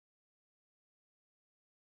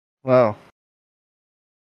 Well,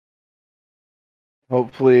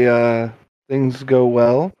 hopefully things go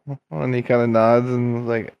well. And he kind of nods and is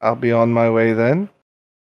like, I'll be on my way then.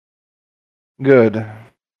 Good.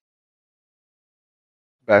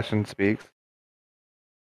 Sebastian speaks.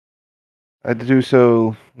 I do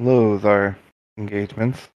so loathe our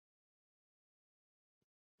engagements.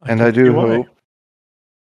 And can I do see why. hope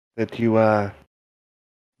that you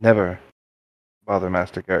never bother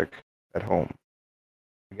Master Garrick at home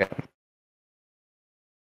again.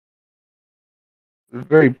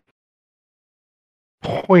 Very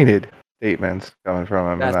pointed statements coming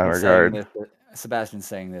from him in that regard. Sebastian's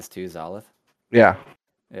saying this to Zalith. Yeah.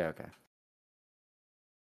 Yeah, okay.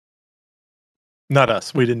 Not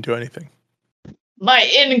us. We didn't do anything. My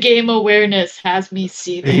in-game awareness has me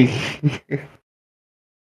seething.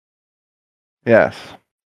 Yes.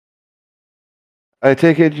 I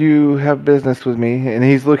take it you have business with me, and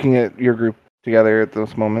he's looking at your group together at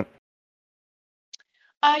this moment.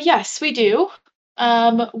 Yes, we do.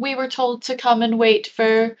 We were told to come and wait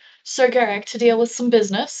for Sir Garrick to deal with some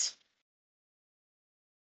business.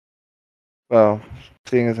 Well,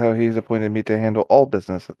 seeing as how he's appointed me to handle all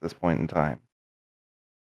business at this point in time,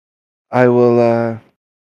 I will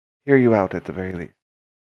hear you out at the very least.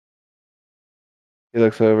 He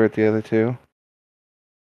looks over at the other two.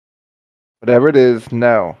 Whatever it is,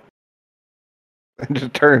 no. And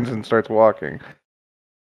just turns and starts walking.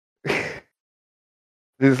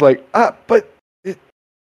 He's like, but it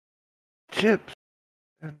chips.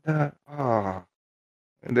 And and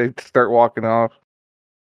they start walking off.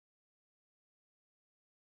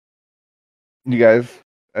 You guys,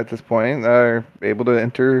 at this point, are able to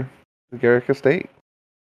enter the Garrick estate.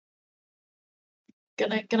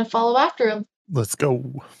 Gonna follow after him. Let's go.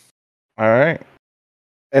 All right.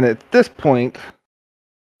 And at this point,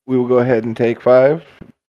 we will go ahead and take 5,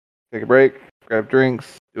 take a break, grab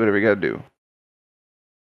drinks, do whatever you gotta do.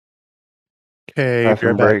 Okay.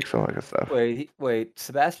 Bathroom breaks, all that good stuff. Wait.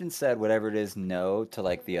 Sebastian said whatever it is, no to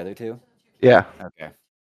like the other two. Yeah. Okay.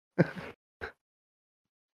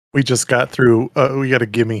 We just got through. We got a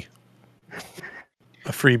gimme.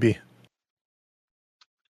 A freebie.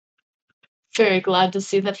 Very glad to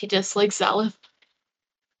see that he dislikes Zalith.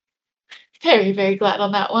 Very, very glad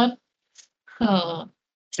on that one. Huh.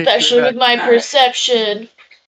 Especially with my perception.